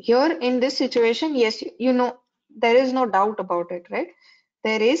testing you. Here in this situation, yes, there is no doubt about it, right?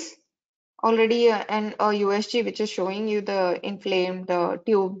 There is already a USG which is showing you the inflamed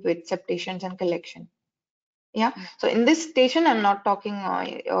tube with septations and collection. Yeah. So in this station, I'm not talking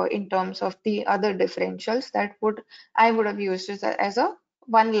in terms of the other differentials that I would have used as a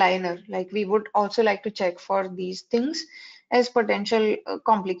one-liner. Like we would also like to check for these things as potential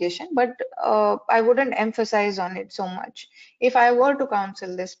complication, but I wouldn't emphasize on it so much. If I were to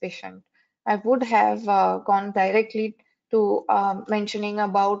counsel this patient, I would have gone directly to mentioning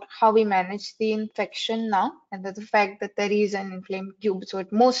about how we manage the infection now, and the fact that there is an inflamed tube. So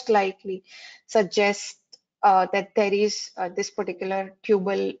it most likely suggests that there is this particular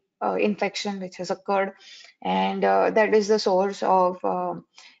tubal infection which has occurred, and that is the source of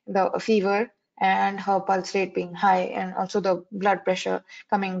the fever and her pulse rate being high, and also the blood pressure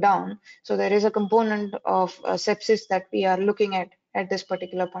coming down. So there is a component of sepsis that we are looking at this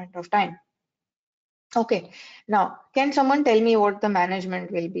particular point of time. Okay, now can someone tell me what the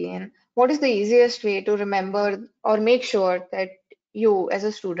management will be, and what is the easiest way to remember or make sure that you as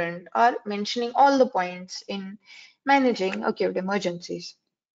a student are mentioning all the points in managing acute emergencies?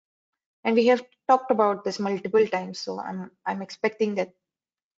 And we have talked about this multiple times, so I'm expecting that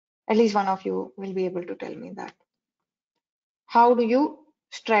at least one of you will be able to tell me that. How do you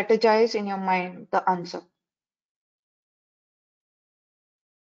strategize in your mind the answer?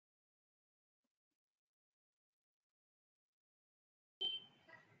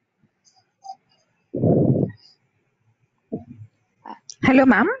 Hello,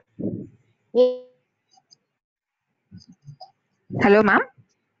 ma'am. Yeah. Hello, ma'am.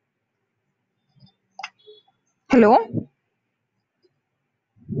 Hello.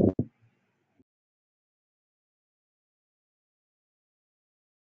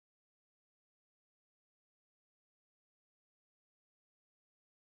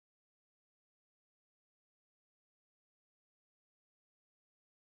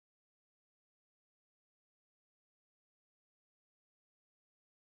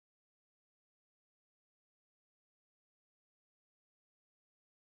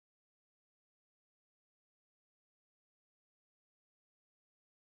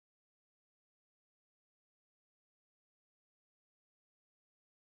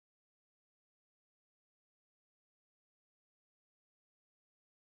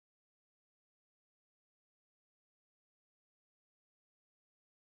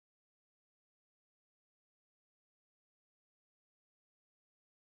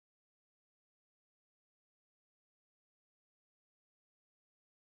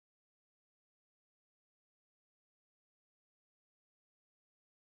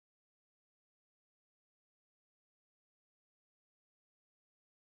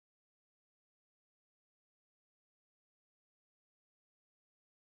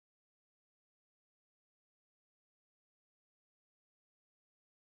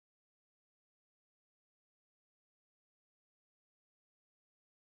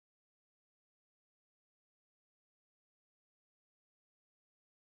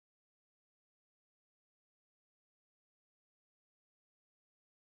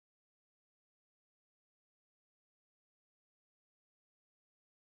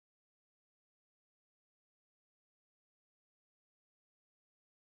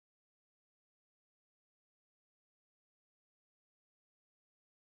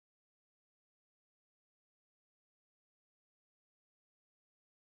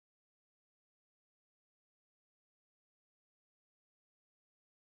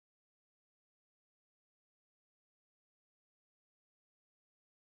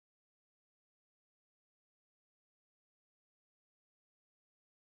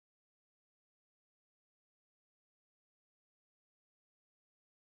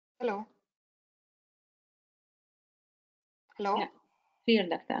 Hello. Hello. Yeah, clear,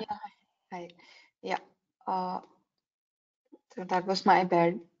 doctor. Yeah. Hi. Yeah. Uh, so that was my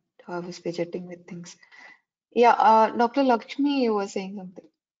bad. I was fidgeting with things. Yeah. Dr. Lakshmi, you were saying something.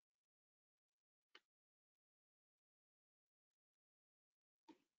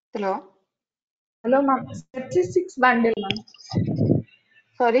 Hello. Hello, ma'am. Sepsis 6 bundle, ma'am.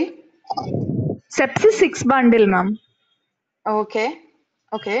 Sorry. Sepsis 6 bundle, ma'am. Okay.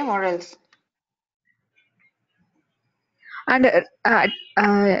 Okay. What else? And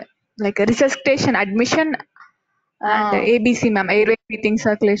like a resuscitation admission and Uh, ABC, ma'am. Airway breathing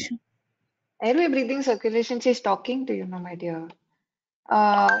circulation. airway breathing circulation. She's talking to you, no, my dear.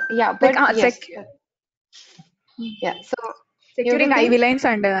 Yeah. Like But yes. Yeah. So you have securing to think. IV lines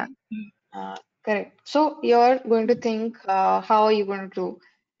and Correct. So you're going to think how are you going to do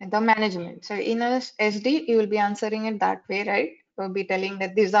the management. So in a SD, you will be answering it that way, right? You'll be telling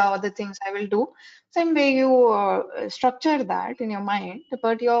that these are the things I will do. Same way you structure that in your mind,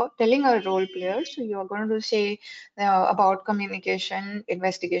 but you're telling a role player. So you're going to say about communication,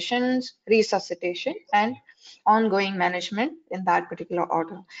 investigations, resuscitation, and ongoing management in that particular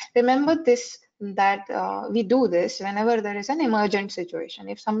order. Remember this that we do this whenever there is an emergent situation.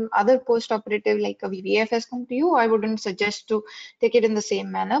 If some other post-operative like a VVF has come to you, I wouldn't suggest to take it in the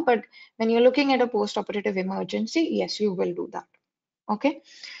same manner. But when you're looking at a post-operative emergency, yes, you will do that. Okay,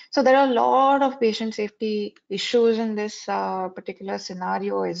 so there are a lot of patient safety issues in this particular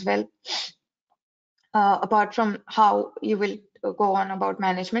scenario as well. Apart from how you will go on about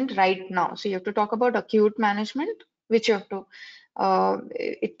management right now. So you have to talk about acute management, which you have to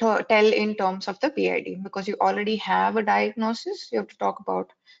tell in terms of the PID, because you already have a diagnosis. You have to talk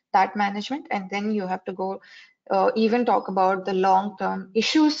about that management, and then you have to go even talk about the long-term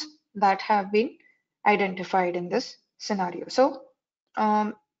issues that have been identified in this scenario. So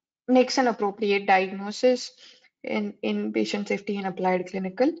makes an appropriate diagnosis in patient safety and applied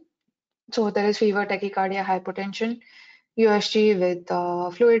clinical. So there is fever, tachycardia, hypotension, USG with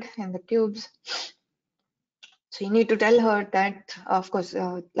fluid in the tubes. So you need to tell her that, of course,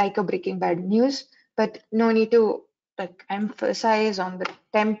 like a breaking bad news, but no need to like emphasize on the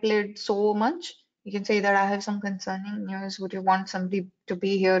template so much. You can say that I have some concerning news. Would you want somebody to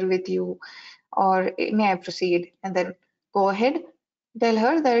be here with you, or may I proceed? And then go ahead. Tell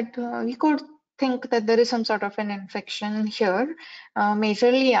her that we could think that there is some sort of an infection here.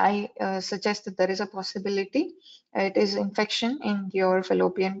 Majorly, I suggest that there is a possibility. It is infection in your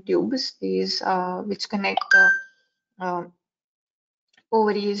fallopian tubes, these which connect the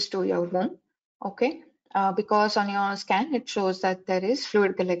ovaries to your womb. Okay, because on your scan it shows that there is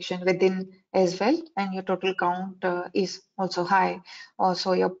fluid collection within as well, and your total count is also high.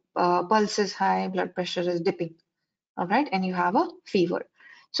 Also, your pulse is high, blood pressure is dipping. All right, and you have a fever.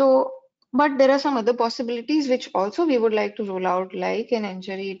 So, but there are some other possibilities which also we would like to rule out, like an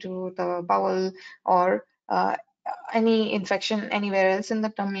injury to the bowel, or any infection anywhere else in the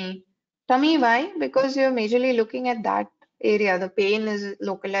tummy. Tummy, why? Because you're majorly looking at that area. The pain is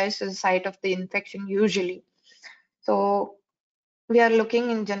localized to the site of the infection usually. So we are looking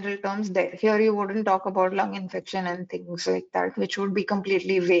in general terms there. Here you wouldn't talk about lung infection and things like that, which would be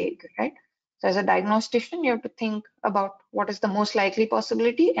completely vague, right? So as a diagnostician, you have to think about what is the most likely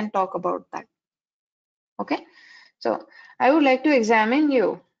possibility and talk about that. Okay, so I would like to examine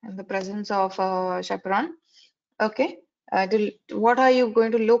you in the presence of a chaperone. Okay, what are you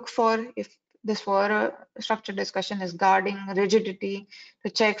going to look for if this were a structured discussion? Is guarding, rigidity,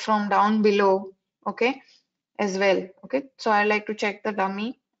 to check from down below, okay, as well. Okay, so I like to check the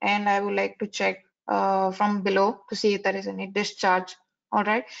dummy, and I would like to check from below to see if there is any discharge. All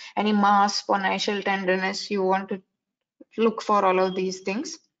right, any mass, ponychial tenderness, you want to look for all of these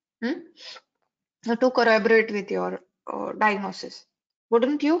things to corroborate with your diagnosis.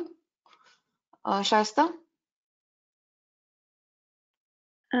 Wouldn't you, Shasta?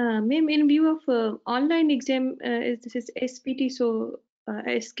 Ma'am, in view of online exam, this is SPT, so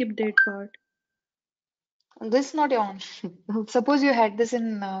I skipped that part. This is not your own. Suppose you had this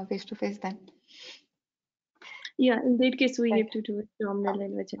in face-to-face then. Yeah, in that case, we Right. have to do abdominal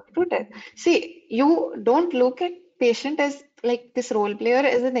and vaginal. Put it. See, you don't look at patient as like this role player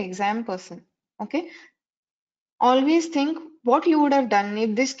as an exam person. Okay. Always think what you would have done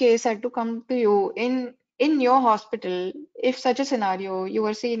if this case had to come to you in your hospital. If such a scenario you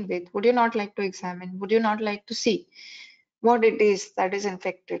were seen with, would you not like to examine? Would you not like to see what it is that is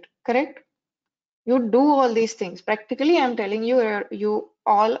infected? Correct? You do all these things. Practically, I'm telling you, you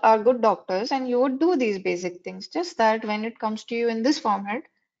all are good doctors and you would do these basic things. Just that when it comes to you in this format,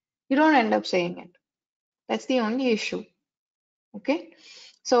 you don't end up saying it. That's the only issue. Okay.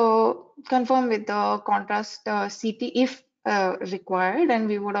 So confirm with the contrast CT if required, and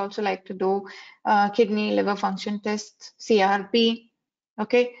we would also like to do kidney liver function tests, CRP.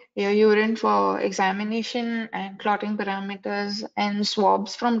 Okay, your urine for examination and clotting parameters, and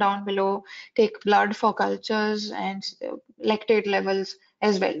swabs from down below. Take blood for cultures and lactate levels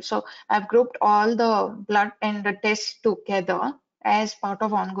as well. So I've grouped all the blood and the tests together as part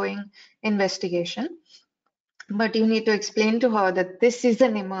of ongoing investigation. But you need to explain to her that this is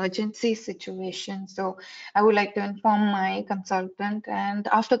an emergency situation. So I would like to inform my consultant, and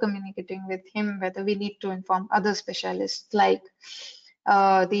after communicating with him, whether we need to inform other specialists like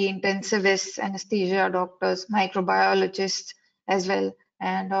the intensivists, anesthesia doctors, microbiologists as well,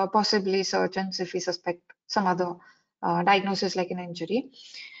 and possibly surgeons if we suspect some other diagnosis like an injury.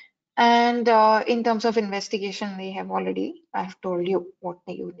 And in terms of investigation, I've told you what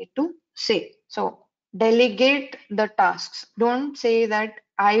you need to say. So delegate the tasks. Don't say that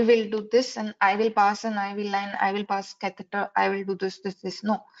I will do this and I will pass an IV line, I will pass catheter, I will do this.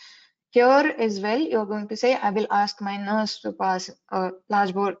 No. Here as well, you're going to say, I will ask my nurse to pass a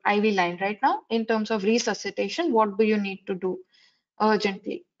large bore IV line right now. In terms of resuscitation, what do you need to do?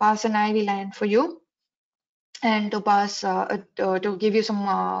 urgently. Pass an IV line for you and to give you some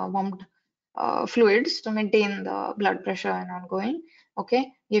warmed fluids to maintain the blood pressure and ongoing.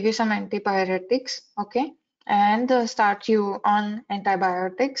 Okay, give you some antipyretics. Okay, and start you on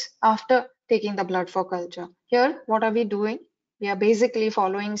antibiotics after taking the blood for culture. Here, what are we doing? We are basically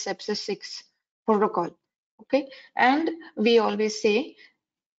following sepsis 6 protocol. Okay, and we always say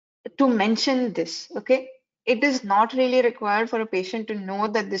to mention this. Okay, it is not really required for a patient to know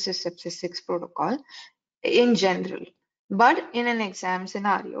that this is sepsis 6 protocol in general, but in an exam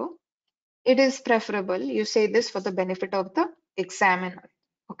scenario, it is preferable you say this for the benefit of the examiner.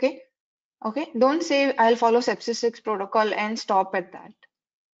 Okay, okay, don't say I'll follow sepsis 6 protocol and stop at that.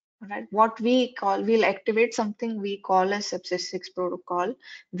 Right, what we call, we'll activate something we call as sepsis 6 protocol,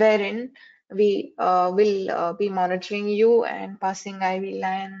 wherein we will be monitoring you and passing IV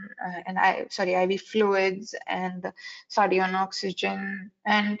line IV fluids and study on oxygen,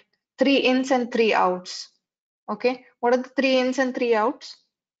 and 3 ins and 3 outs. Okay, what are the 3 ins and 3 outs?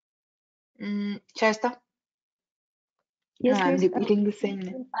 Shasta? No, Yes, I'm miss. repeating the same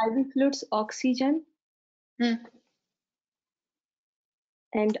name. IV fluids, oxygen, Hmm.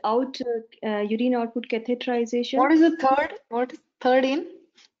 and out urine output catheterization. What is the third? What is third in?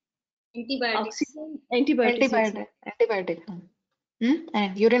 Antibiotics. Oxygen, antibiotics. Yes, Antibiotic. Antibiotic.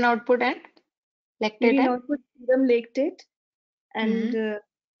 And urine output and lactate urine and output, serum lactate, and hmm.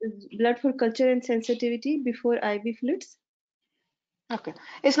 blood for culture and sensitivity before IV fluids. Okay.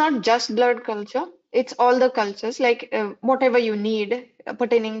 It's not just blood culture. It's all the cultures, like whatever you need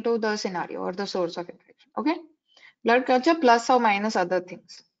pertaining to the scenario or the source of infection. Okay. Blood culture plus or minus other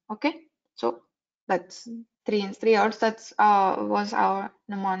things. Okay. So that's 3 ins, 3 outs. That's was our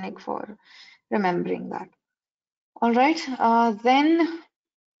mnemonic for remembering that. All right. Then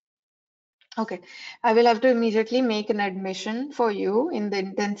okay, I will have to immediately make an admission for you in the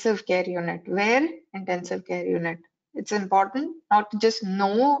intensive care unit. Where? Intensive care unit. It's important not to just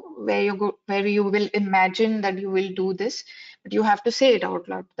know where you go, where you will imagine that you will do this, but you have to say it out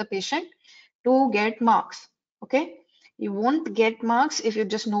loud to the patient to get marks. Okay? You won't get marks if you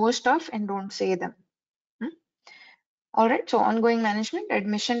just know stuff and don't say them. All right, so ongoing management,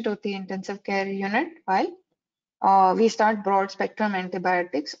 admission to the intensive care unit while we start broad spectrum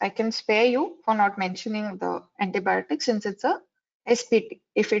antibiotics. I can spare you for not mentioning the antibiotics since it's a SPT.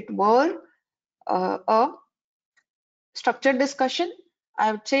 If it were a structured discussion,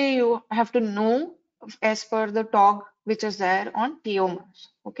 I would say you have to know as per the talk which is there on POMS.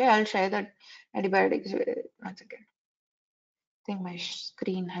 Okay, I'll share that antibiotics once again. I think my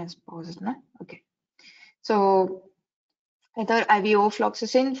screen has paused now. Okay, so either IV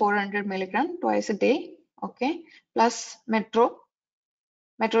ofloxacin 400 milligram twice a day. Okay, plus metronidazole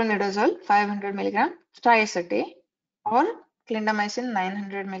 500 milligram thrice a day, or clindamycin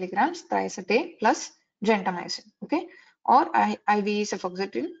 900 milligrams thrice a day plus gentamicin. Okay, or IV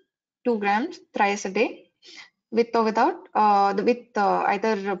cefoxitin 2 grams thrice a day with or without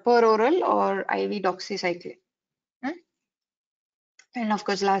either per oral or IV doxycycline. And of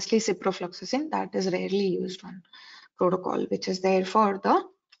course, lastly, ciprofloxacin that is rarely used on protocol, which is there for the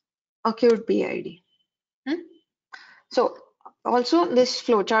acute PID. So also this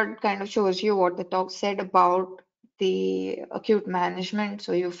flowchart kind of shows you what the talk said about the acute management.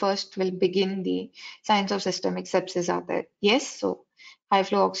 So you first will begin the signs of systemic sepsis are there. Yes, so high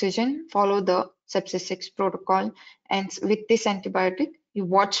flow oxygen, follow the sepsis 6 protocol, and with this antibiotic, you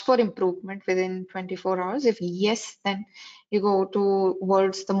watch for improvement within 24 hours. If yes, then you go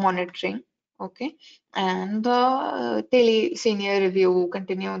towards the monitoring. Okay, and daily senior review,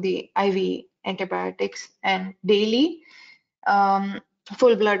 continue the IV antibiotics, and daily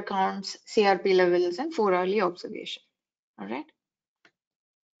full blood counts, CRP levels, and 4-hourly observation. All right.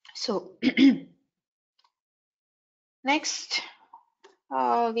 So next,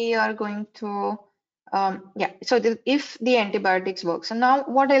 we are going to yeah. So if the antibiotics work, so now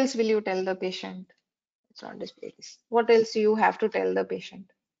what else will you tell the patient? It's not display this. What else you have to tell the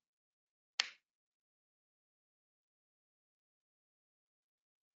patient?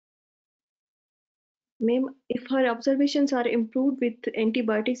 Ma'am, if her observations are improved with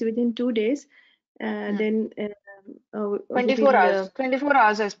antibiotics within 2 days, then we 24 will hours. 24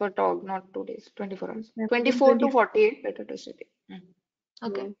 hours as per talk, not 2 days. 24 hours. within 24 to 48, better to say.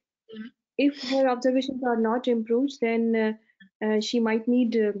 Okay. If her observations are not improved, then she might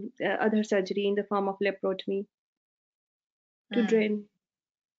need other surgery in the form of laparotomy to drain.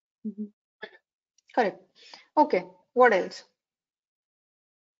 Correct. Okay. What else?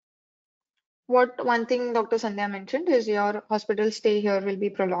 What one thing Dr. Sandhya mentioned is your hospital stay here will be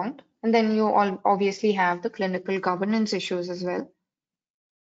prolonged, and then you all obviously have the clinical governance issues as well.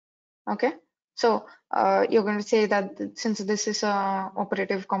 Okay, so you're going to say that since this is a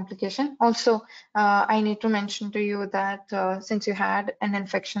operative complication, also I need to mention to you that since you had an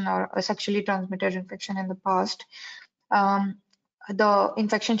infection or a sexually transmitted infection in the past, um, the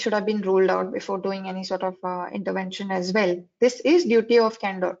infection should have been ruled out before doing any sort of intervention as well. This is duty of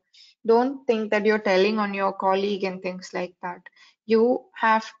candor. Don't think that you're telling on your colleague and things like that. You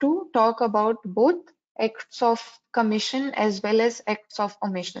have to talk about both acts of commission as well as acts of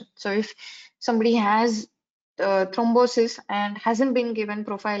omission. So if somebody has thrombosis and hasn't been given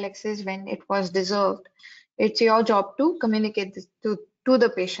prophylaxis when it was deserved, it's your job to communicate this to the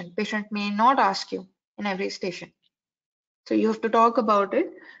patient. Patient may not ask you in every station. So you have to talk about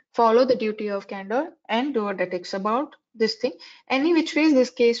it, follow the duty of candor, and do a detics about this thing. Any which ways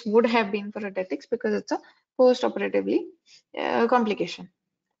this case would have been for a detics because it's a post-operatively complication.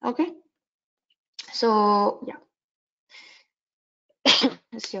 Okay, so yeah,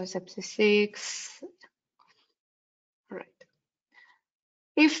 it's your sepsis 6. Right.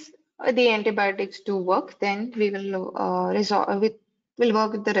 If the antibiotics do work, then we will resolve. We'll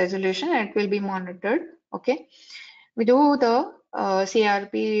work with the resolution and it will be monitored. Okay, we do the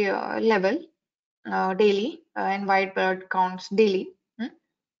CRP level daily and white blood counts daily.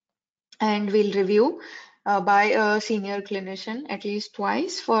 And we'll review by a senior clinician at least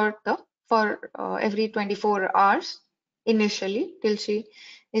twice for every 24 hours initially till she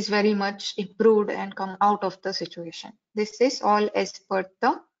is very much improved and come out of the situation. This is all as per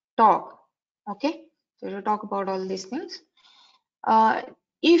the talk. Okay, so we'll talk about all these things.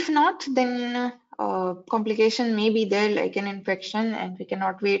 If not, then complication may be there like an infection and we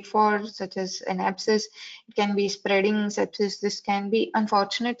cannot wait for, such as an abscess. It can be spreading sepsis. This can be,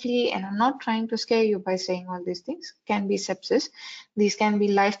 unfortunately, and I'm not trying to scare you by saying all these things, can be sepsis. These can be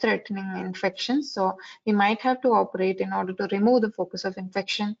life-threatening infections. So we might have to operate in order to remove the focus of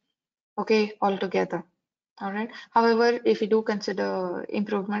infection, okay, altogether. All right. However, if we do consider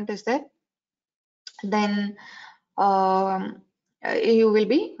improvement is there, then you will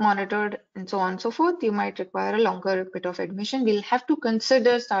be monitored and so on and so forth. You might require a longer bit of admission. We'll have to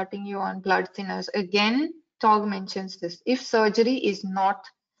consider starting you on blood thinners. Again, TOG mentions this. If surgery is not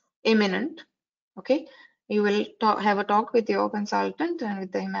imminent, okay, you will have a talk with your consultant and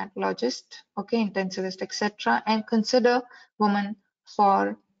with the hematologist, okay, intensivist, etc., and consider woman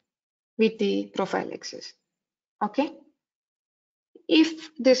for VT prophylaxis. Okay. If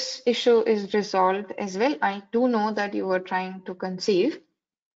this issue is resolved as well, I do know that you were trying to conceive.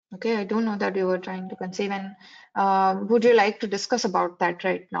 Okay, I do know that you were trying to conceive, and would you like to discuss about that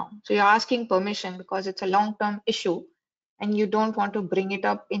right now? So you're asking permission because it's a long-term issue, and you don't want to bring it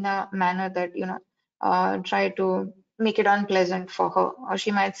up in a manner that, you know, try to make it unpleasant for her. Or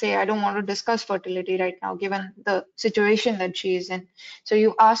she might say, I don't want to discuss fertility right now, given the situation that she is in. So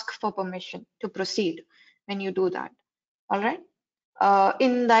you ask for permission to proceed when you do that. All right.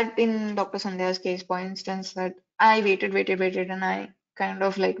 In Dr. Sandhya's case, for instance, that I waited, and I kind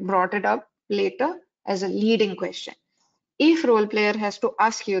of like brought it up later as a leading question. If role player has to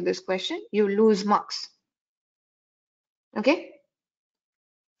ask you this question, you lose marks. Okay.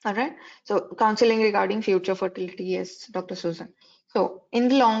 All right. So counseling regarding future fertility, yes, Dr. Susan. So in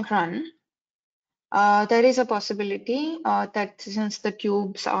the long run, there is a possibility that since the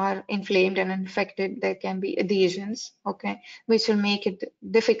tubes are inflamed and infected, there can be adhesions, okay, which will make it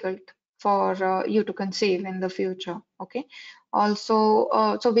difficult for you to conceive in the future, okay.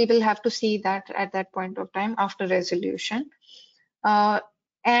 Also, so we will have to see that at that point of time after resolution.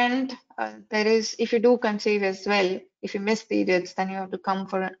 And there is, if you do conceive as well, if you miss periods, then you have to come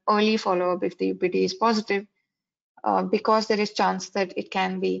for an early follow-up if the UPT is positive, because there is chance that it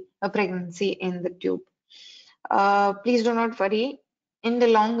can be a pregnancy in the tube. Please do not worry. In the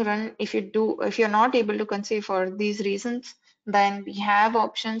long run, if you're not able to conceive for these reasons, then we have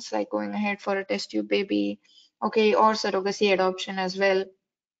options like going ahead for a test tube baby, okay, or surrogacy adoption as well.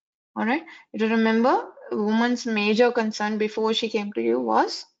 All right. You remember, a woman's major concern before she came to you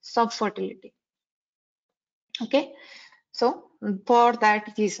was subfertility. Okay. So for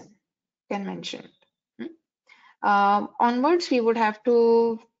that reason, can mention it. Onwards, we would have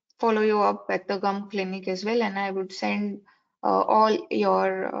to follow you up at the gum clinic as well, and I would send all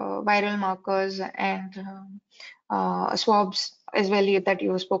your viral markers and swabs as well that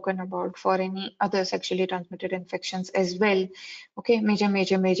you have spoken about for any other sexually transmitted infections as well. Okay,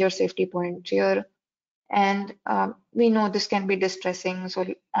 major safety point here. And we know this can be distressing, so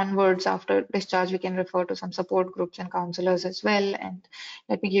onwards after discharge we can refer to some support groups and counselors as well. And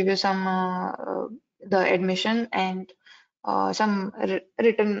let me give you some the admission and some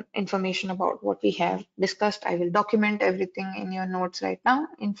written information about what we have discussed. I will document everything in your notes right now,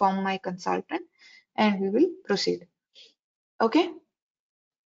 inform my consultant, and we will proceed. Okay?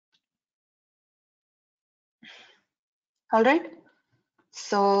 All right.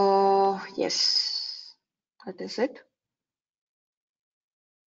 So, yes, that is it.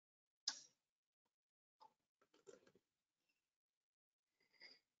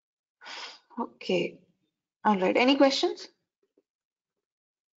 Okay. All right. Any questions?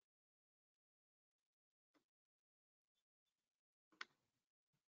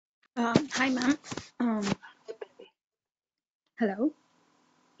 Hi, ma'am. Um, hello.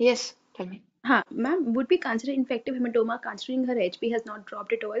 Yes, tell me. Ma'am, would we consider infective hematoma considering her HB has not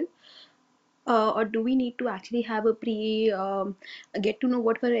dropped at all? Or do we need to actually have a get to know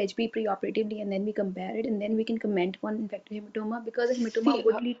what her HB pre-operatively and then we compare it and then we can comment on infective hematoma because a hematoma See,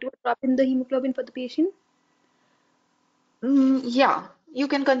 would lead to a drop in the hemoglobin for the patient? yeah, you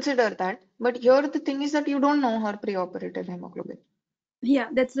can consider that. But here the thing is that you don't know her preoperative hemoglobin. Yeah,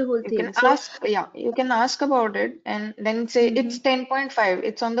 that's the whole You can thing. So, ask, yeah, you can ask about it and then say it's 10.5,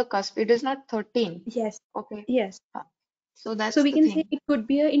 it's on the cusp, it is not 13. yes, Okay. yes. So So that's we the can say thing. it could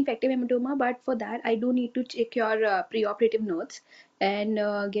be an infective hematoma, but for that I do need to check your preoperative notes and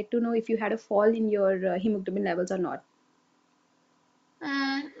get to know if you had a fall in your hemoglobin levels or not.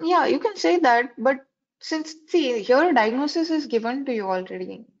 Yeah, you can say that, but since, see, here a diagnosis is given to you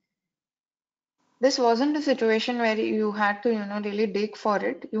already. This wasn't a situation where you had to, really dig for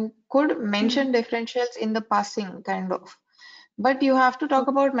it. You could mention differentials in the passing, kind of. But you have to talk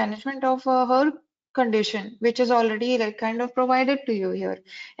Okay. about management of her condition, which is already like kind of provided to you here.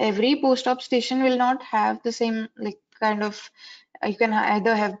 Every post-op station will not have the same like kind of you can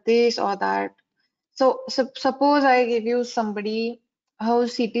either have this or that. So, suppose I give you somebody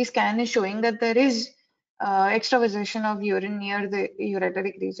whose CT scan is showing that there is extravasation of urine near the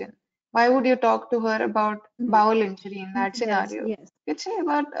ureteric region. Why would you talk to her about Mm, bowel injury in that yes, scenario? yes. You could say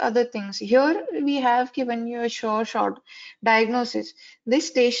about other things. Here we have given you a short diagnosis. This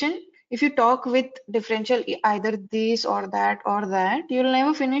station, if you talk with differential either this or that, you'll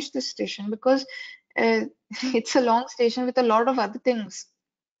never finish this station because it's a long station with a lot of other things.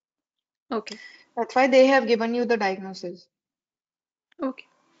 Okay. That's why they have given you the diagnosis. Okay.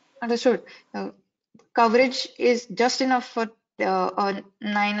 Understood. Coverage is just enough for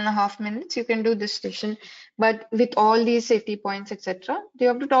 9.5 minutes. You can do this session, but with all these safety points, etc., you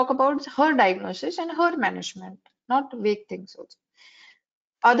have to talk about her diagnosis and her management, not vague things also.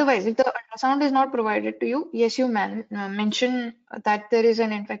 Otherwise, if the ultrasound is not provided to you, yes, you mention that there is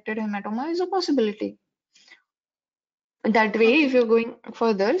an infected hematoma is a possibility. That way, if Okay. you're going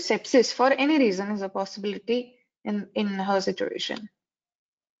further, sepsis for any reason is a possibility in her situation.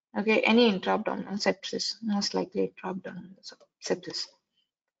 Okay, any intra-abdominal sepsis, most likely intra-abdominal sepsis.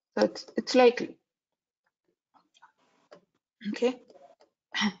 So it's likely. Okay.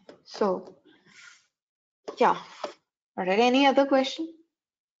 So yeah. All right. Any other question?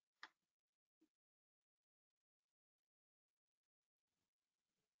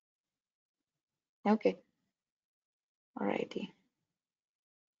 Okay. All righty.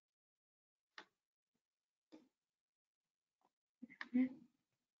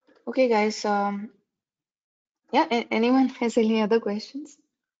 Okay, guys. Yeah. Anyone has any other questions?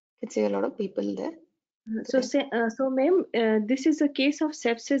 I can see a lot of people there. So, ma'am, this is a case of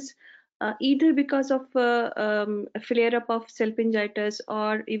sepsis, either because of a flare-up of salpingitis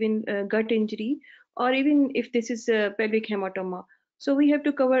or even gut injury, or even if this is a pelvic hematoma. So we have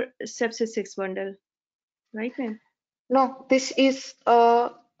to cover sepsis 6 bundle, right, ma'am? No, this is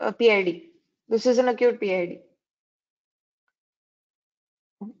a PID. This is an acute PID.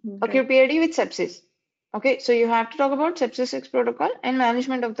 Right, Acute PID with sepsis. Okay, so you have to talk about sepsis 6 protocol and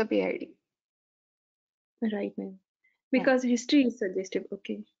management of the PID. right, ma'am. Yeah. Because history is suggestive.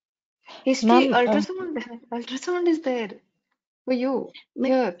 Okay. History, Ma'am, ultrasound is there for you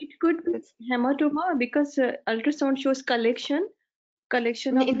here. It could be It's hematoma because ultrasound shows collection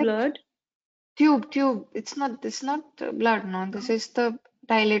of in the blood. tube. It's not blood, no. This is the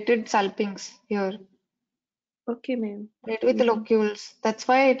dilated salpinx here, Okay, ma'am. right, with the locules. That's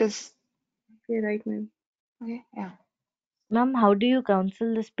why it is. Okay, right, ma'am. Okay, yeah. ma'am, how do you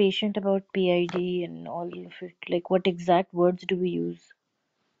counsel this patient about PID and all of it? Like, what exact words do we use?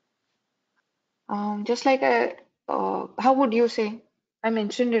 Just like how would you say? I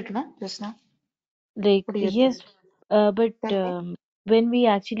mentioned it, no, just now. Like, What do you think? yes, but Tell me. when we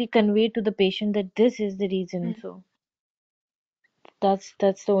actually convey to the patient that this is the reason, Mm. so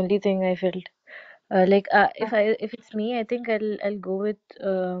that's the only thing I felt. If it's me, I think I'll go with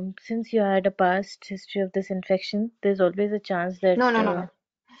since you had a past history of this infection, there's always a chance that No, no, no, no.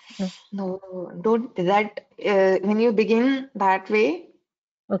 no. No, don't do that. When you begin that way,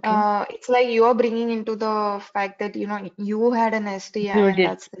 Okay. it's like you're bringing into the fact that you had an STI You and did.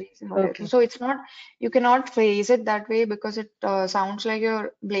 that's the reason why. Okay. So it's not, you cannot phrase it that way because it sounds like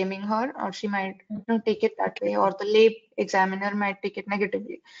you're blaming her, or she might take it that way, or the lay examiner might take it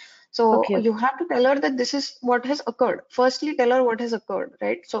negatively. So Okay. you have to tell her that this is what has occurred. Firstly, tell her what has occurred,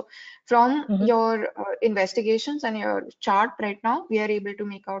 right? So from Mm-hmm. your investigations and your chart right now, we are able to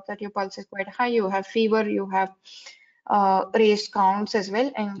make out that your pulse is quite high, you have fever, you have raised counts as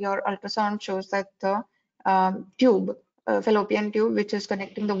well, and your ultrasound shows that the tube, fallopian tube, which is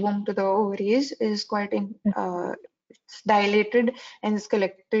connecting the womb to the ovaries, is quite it's dilated and is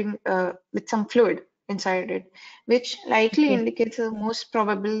collecting with some fluid inside it, which likely Okay. indicates the most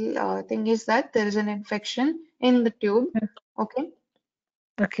probable thing is that there is an infection in the tube, okay,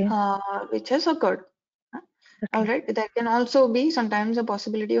 Okay. which has occurred. All Okay. right, there can also be sometimes a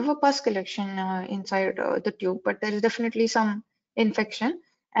possibility of a pus collection inside the tube, but there is definitely some infection.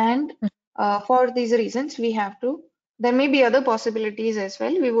 And for these reasons, we have to, there may be other possibilities as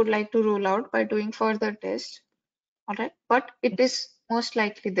well. We would like to rule out by doing further tests. All right, but it is most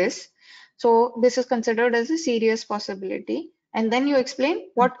likely this. So this is considered as a serious possibility. And then you explain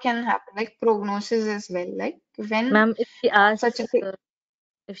what can happen, like prognosis as well, like when Ma'am, such a thing.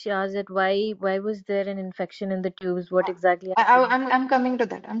 if she asks that why was there an infection in the tubes, what uh, exactly happened? I'm coming to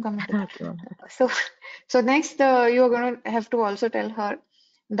that. I'm coming to that. Okay, ma'am. So, so next, you're going to have to also tell her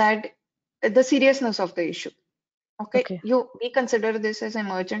that the seriousness of the issue. Okay, Okay. we consider this as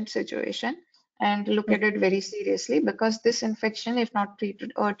emergent situation and look at it very seriously because this infection, if not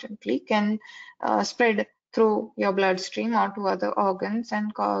treated urgently, can spread through your bloodstream or to other organs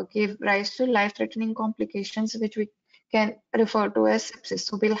and give rise to life-threatening complications, which we can refer to as sepsis.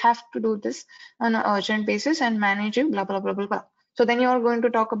 So we'll have to do this on an urgent basis and manage it, blah, blah, blah, blah, blah. So then you're going to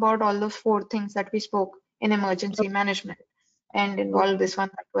talk about all those 4 things that we spoke in emergency management and involve this one,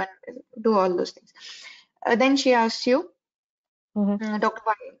 that one, do all those things. Then she asks you, Mm-hmm. Dr.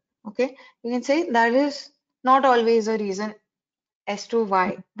 Why? Okay, you can say that is not always a reason as to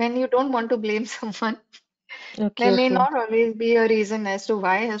why. When you don't want to blame someone, Okay. there may Okay. not always be a reason as to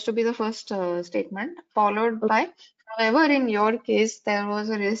why. It has to be the first statement, followed Okay. by, however, in your case, there was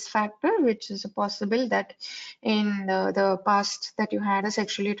a risk factor, which is possible that in the past that you had a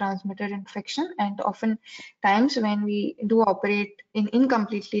sexually transmitted infection, and often times when we do operate in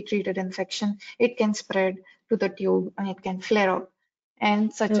incompletely treated infection, it can spread to the tube and it can flare up,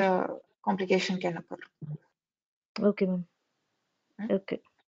 and such Okay. a complication can occur. Okay, ma'am. Hmm? Okay.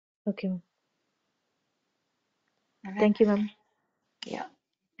 Okay, ma'am. All right. Thank you, ma'am. Yeah.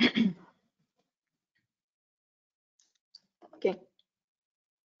 Okay.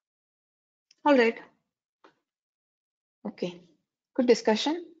 All right. Okay. Good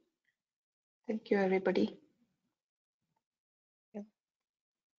discussion. Thank you, everybody.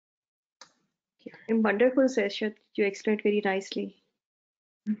 A wonderful session. You explained very nicely.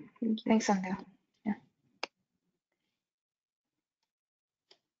 Thank you. Thanks, Sandhya.